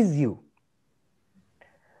 consciousness is you.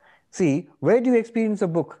 See, where do you experience a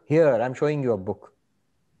book? Here, I'm showing you a book.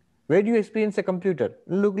 Where do you experience a computer?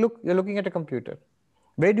 Look, you're looking at a computer.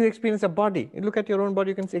 Where do you experience a body? You look at your own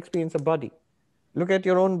body, you can experience a body. Look at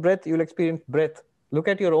your own breath, you'll experience breath. Look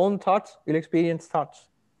at your own thoughts, you'll experience thoughts.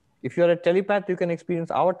 If you're a telepath, you can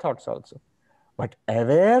experience our thoughts also. But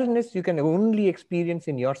awareness, you can only experience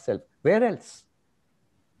in yourself. Where else?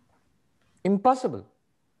 Impossible.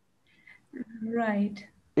 Right.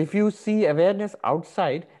 If you see awareness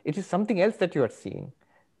outside, it is something else that you are seeing.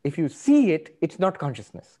 If you see it, it's not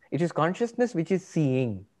consciousness. It is consciousness which is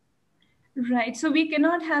seeing. Right. So we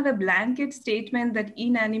cannot have a blanket statement that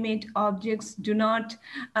inanimate objects do not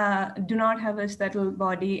have a subtle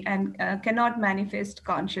body and cannot manifest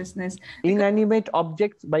consciousness. Inanimate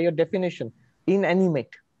objects, by your definition,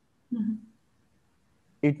 inanimate. Mm-hmm.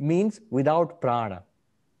 It means without prana.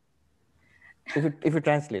 If you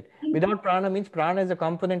translate, without prana means prana is a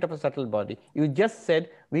component of a subtle body. You just said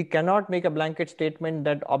we cannot make a blanket statement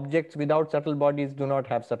that objects without subtle bodies do not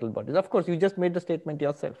have subtle bodies. Of course, you just made the statement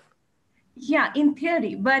yourself. Yeah, in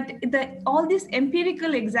theory, but all these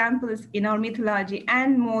empirical examples in our mythology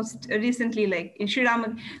and most recently, like in Sri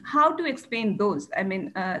Rama, how to explain those? I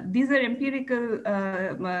mean, these are empirical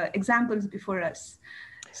examples before us.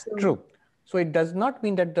 So, true. So it does not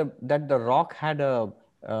mean that the rock had a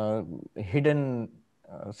hidden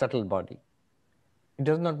subtle body. It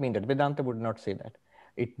does not mean that. Vedanta would not say that.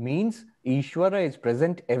 It means Ishvara is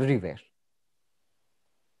present everywhere.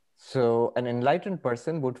 So an enlightened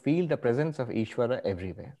person would feel the presence of Ishvara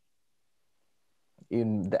everywhere,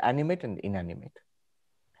 in the animate and inanimate.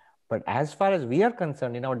 But as far as we are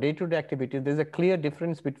concerned, in our day-to-day activities, there's a clear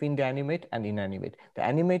difference between the animate and inanimate. The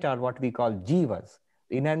animate are what we call jivas.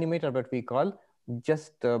 The inanimate are what we call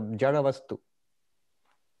just jara vastu.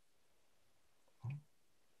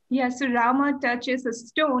 yeah, so Rama touches a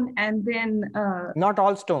stone and then... Not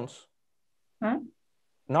all stones. Huh?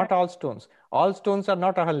 Not all stones. All stones are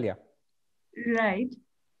not Ahalya. Right.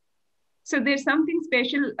 So there's something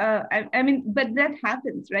special. I mean, but that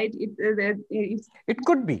happens, right? It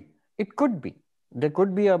could be. It could be. There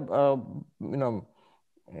could be in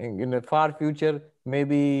the far future,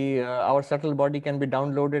 maybe our subtle body can be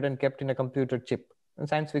downloaded and kept in a computer chip. And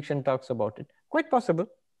science fiction talks about it. Quite possible.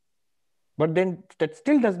 But then that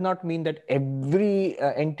still does not mean that every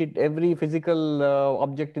entity, every physical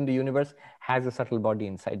object in the universe has a subtle body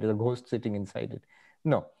inside. There's a ghost sitting inside it.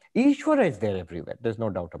 No, Ishvara is there everywhere. There's no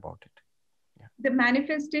doubt about it. Yeah. The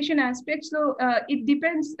manifestation aspect. So it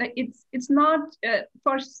depends. It's not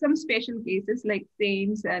for some special cases like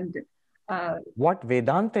saints and. What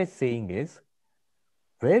Vedanta is saying is,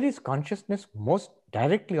 where is consciousness most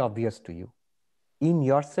directly obvious to you? In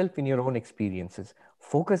yourself, in your own experiences.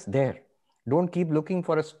 Focus there. Don't keep looking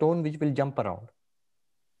for a stone which will jump around.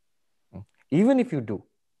 Even if you do,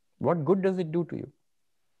 what good does it do to you?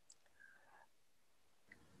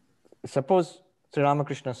 Suppose Sri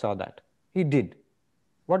Ramakrishna saw that. He did.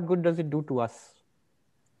 What good does it do to us?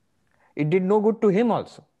 It did no good to him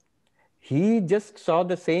also. He just saw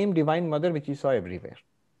the same Divine Mother which he saw everywhere.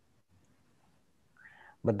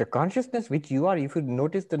 But the consciousness which you are, if you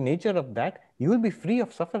notice the nature of that, you will be free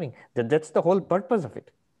of suffering. That's the whole purpose of it.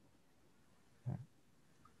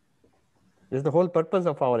 This is the whole purpose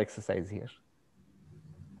of our exercise here.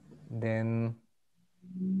 Then,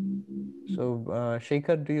 so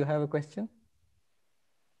Shekhar, do you have a question?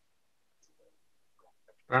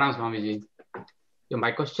 Pranam Swamiji.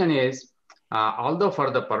 My question is, although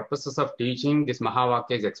for the purposes of teaching, this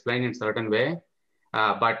Mahavakya is explained in a certain way,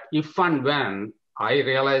 but if and when I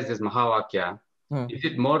realize this Mahavakya, is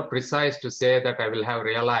it more precise to say that I will have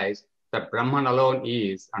realized that Brahman alone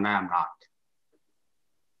is and I am not?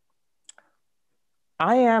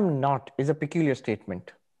 I am not is a peculiar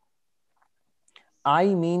statement.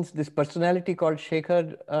 I means this personality called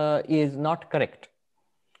Shekhar is not correct.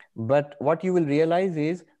 But what you will realize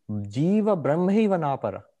is Jiva Brahmaiva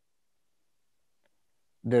Napara.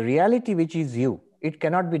 The reality which is you, it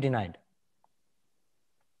cannot be denied.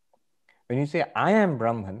 When you say, I am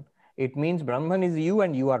Brahman, it means Brahman is you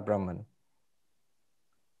and you are Brahman.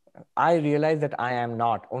 I realize that I am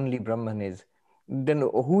not, only Brahman is. Then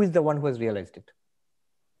who is the one who has realized it?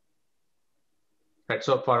 Right.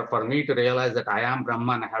 So for me to realize that I am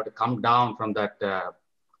Brahman, I have to come down from that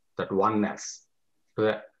oneness to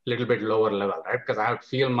a little bit lower level, right? Because I have to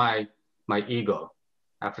feel my ego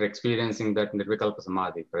after experiencing that Nirvikalpa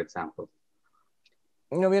Samadhi, for example.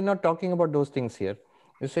 No, we are not talking about those things here.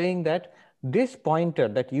 We're saying that this pointer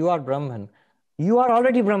that you are Brahman, you are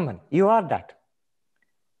already Brahman. You are that.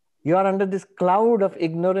 You are under this cloud of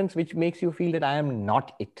ignorance which makes you feel that I am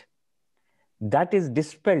not it. That is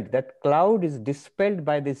dispelled. That cloud is dispelled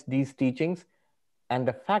by these teachings, and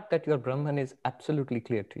the fact that you are Brahman is absolutely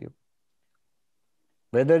clear to you.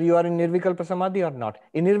 Whether you are in Nirvikalpa Samadhi or not.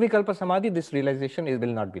 In Nirvikalpa Samadhi, this realization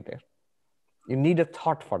will not be there. You need a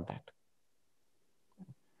thought for that.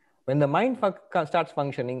 When the mind starts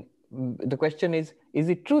functioning, the question is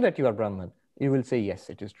it true that you are Brahman? You will say, yes,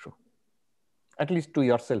 it is true. At least to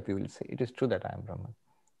yourself, you will say, it is true that I am Brahman.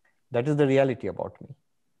 That is the reality about me.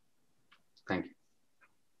 Thank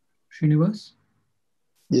you. Srinivas?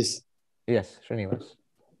 Yes. Yes, Srinivas.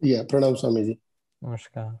 Yeah, Pranam Swamiji.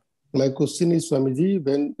 Namaskar. My question is, Swamiji,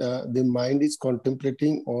 when the mind is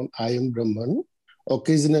contemplating on I am Brahman,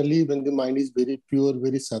 occasionally when the mind is very pure,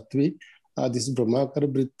 very sattvic, this Brahmakara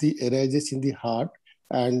Vritti arises in the heart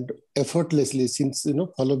and effortlessly, since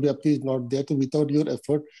Phalabhyapti is not there, so without your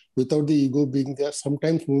effort, without the ego being there,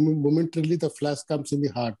 sometimes momentarily the flash comes in the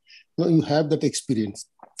heart. You have that experience,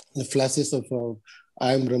 the flashes of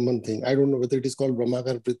I am Brahman thing. I don't know whether it is called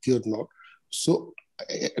Brahmakara Vritti or not. So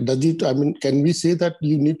can we say that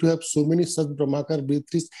you need to have so many such Brahmakara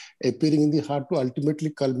Vrittis appearing in the heart to ultimately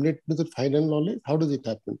culminate to the final knowledge? How does it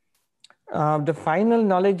happen? The final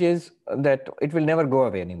knowledge is that it will never go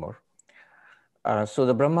away anymore. So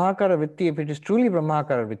the Brahmakara Vritti, if it is truly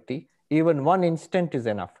Brahmakara Vritti, even one instant is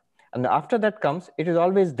enough. And after that comes, it is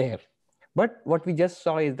always there. But what we just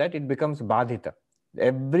saw is that it becomes Badhita.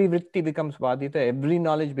 Every Vritti becomes Badhita, every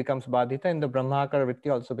knowledge becomes Badhita, and the Brahmakara Vritti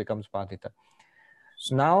also becomes Badhita.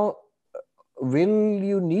 Now, will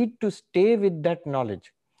you need to stay with that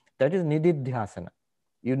knowledge? That is Nididhyasana.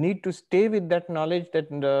 You need to stay with that knowledge, that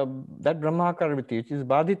Brahmakara Vritti, which is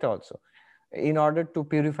Badhita also, in order to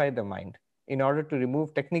purify the mind, in order to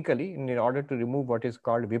remove, technically, in order to remove what is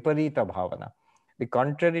called Viparita Bhavana. The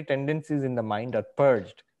contrary tendencies in the mind are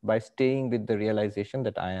purged by staying with the realization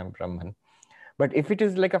that I am Brahman. But if it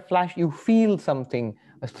is like a flash, you feel something,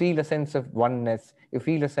 feel a sense of oneness, you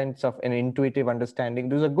feel a sense of an intuitive understanding.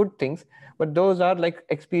 Those are good things, but those are like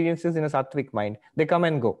experiences in a sattvic mind. They come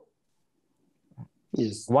and go.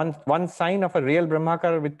 Yes. One sign of a real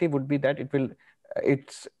Brahmakara Vritti would be that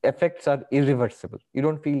its effects are irreversible. You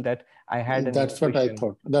don't feel that I had an That's what I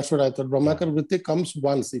thought. Brahmakara Vritti comes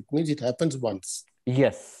once. It means it happens once.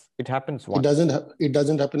 Yes, it happens once. It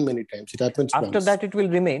doesn't happen many times. It happens once. After that, it will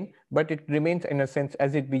remain, but it remains in a sense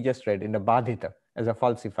as we just read in the Badhita, as a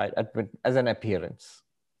falsified, as an appearance.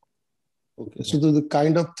 Okay, so the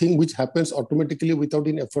kind of thing which happens automatically without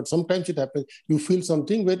any effort. Sometimes it happens. You feel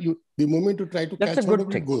something where the moment you try to catch hold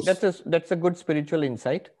of it goes. That's a good spiritual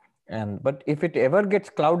insight. But if it ever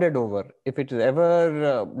gets clouded over, if it is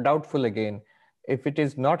ever doubtful again, if it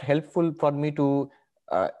is not helpful for me to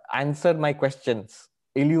answer my questions,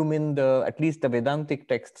 illumine at least the Vedantic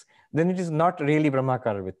texts, then it is not really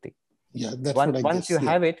Brahmakara Vritti. Yeah, that's what I guess. Once you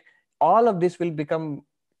have it, all of this will become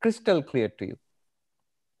crystal clear to you.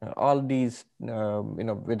 All these,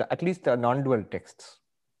 with at least the non-dual texts.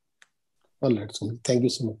 All right, so thank you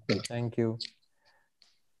so much. Thank you.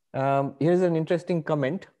 Here's an interesting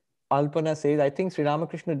comment. Alpana says, I think Sri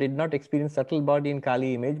Ramakrishna did not experience subtle body in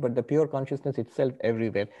Kali image, but the pure consciousness itself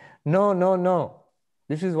everywhere. No.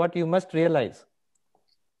 This is what you must realize.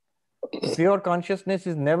 Pure consciousness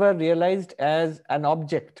is never realized as an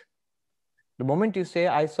object. The moment you say,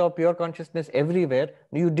 I saw pure consciousness everywhere,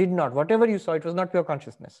 you did not. Whatever you saw, it was not pure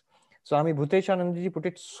consciousness. Swami Bhuteshanandaji put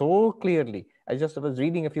it so clearly. I was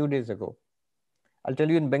reading a few days ago. I'll tell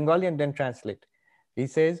you in Bengali and then translate. He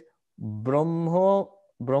says, Brahmo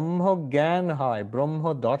Gyan hai,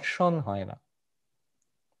 Brahmo Darshan hai na.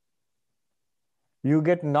 You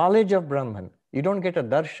get knowledge of Brahman. You don't get a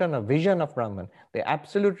darshan, a vision of Brahman. The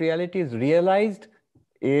absolute reality is realized,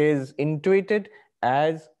 is intuited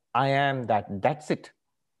as I am that. That's it.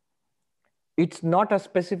 It's not a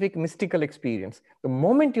specific mystical experience. The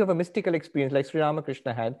moment you have a mystical experience like Sri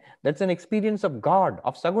Ramakrishna had, that's an experience of God,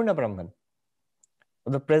 of Saguna Brahman,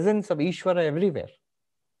 of the presence of Ishvara everywhere.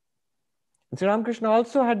 Sri Ramakrishna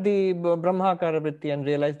also had the Brahmakara Vritti and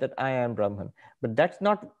realized that I am Brahman. But that's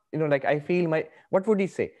not, like I feel what would he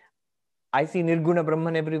say? I see Nirguna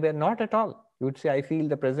Brahman everywhere. Not at all. He would say, I feel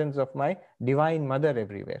the presence of my divine mother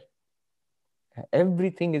everywhere.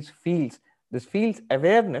 Everything is feels. This feels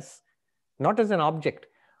awareness, not as an object.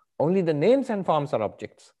 Only the names and forms are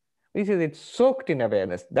objects. He says it's soaked in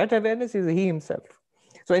awareness. That awareness is he himself.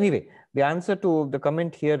 So anyway, the answer to the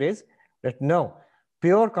comment here is that no,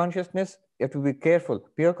 pure consciousness, you have to be careful.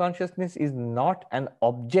 Pure consciousness is not an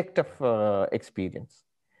object of experience.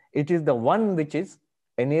 It is the one which is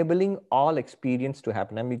enabling all experience to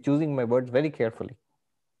happen. I'm choosing my words very carefully.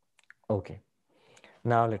 Okay.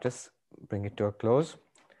 Now let us bring it to a close.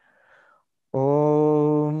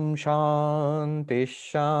 Om Shanti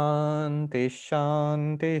Shanti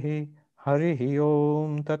Shanti Hari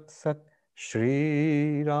Om Tat Sat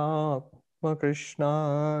Shri Ramakrishna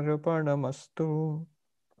Arpanamastu.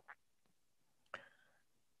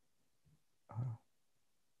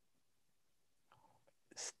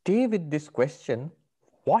 Stay with this question,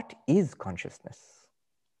 what is consciousness?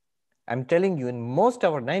 I'm telling you, in most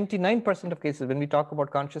of our 99% of cases, when we talk about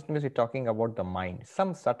consciousness, we're talking about the mind,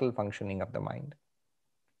 some subtle functioning of the mind.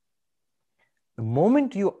 The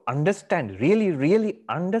moment you understand, really, really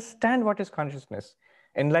understand what is consciousness,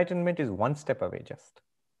 enlightenment is one step away just.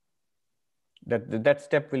 That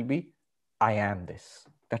step will be, I am this.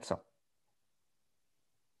 That's all.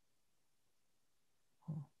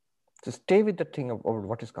 So stay with the thing of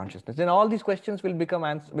what is consciousness. Then all these questions will become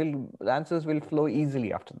answers will flow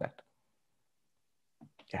easily after that.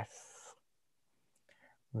 Yes.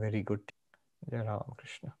 Very good. Jai Ram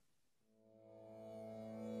Krishna.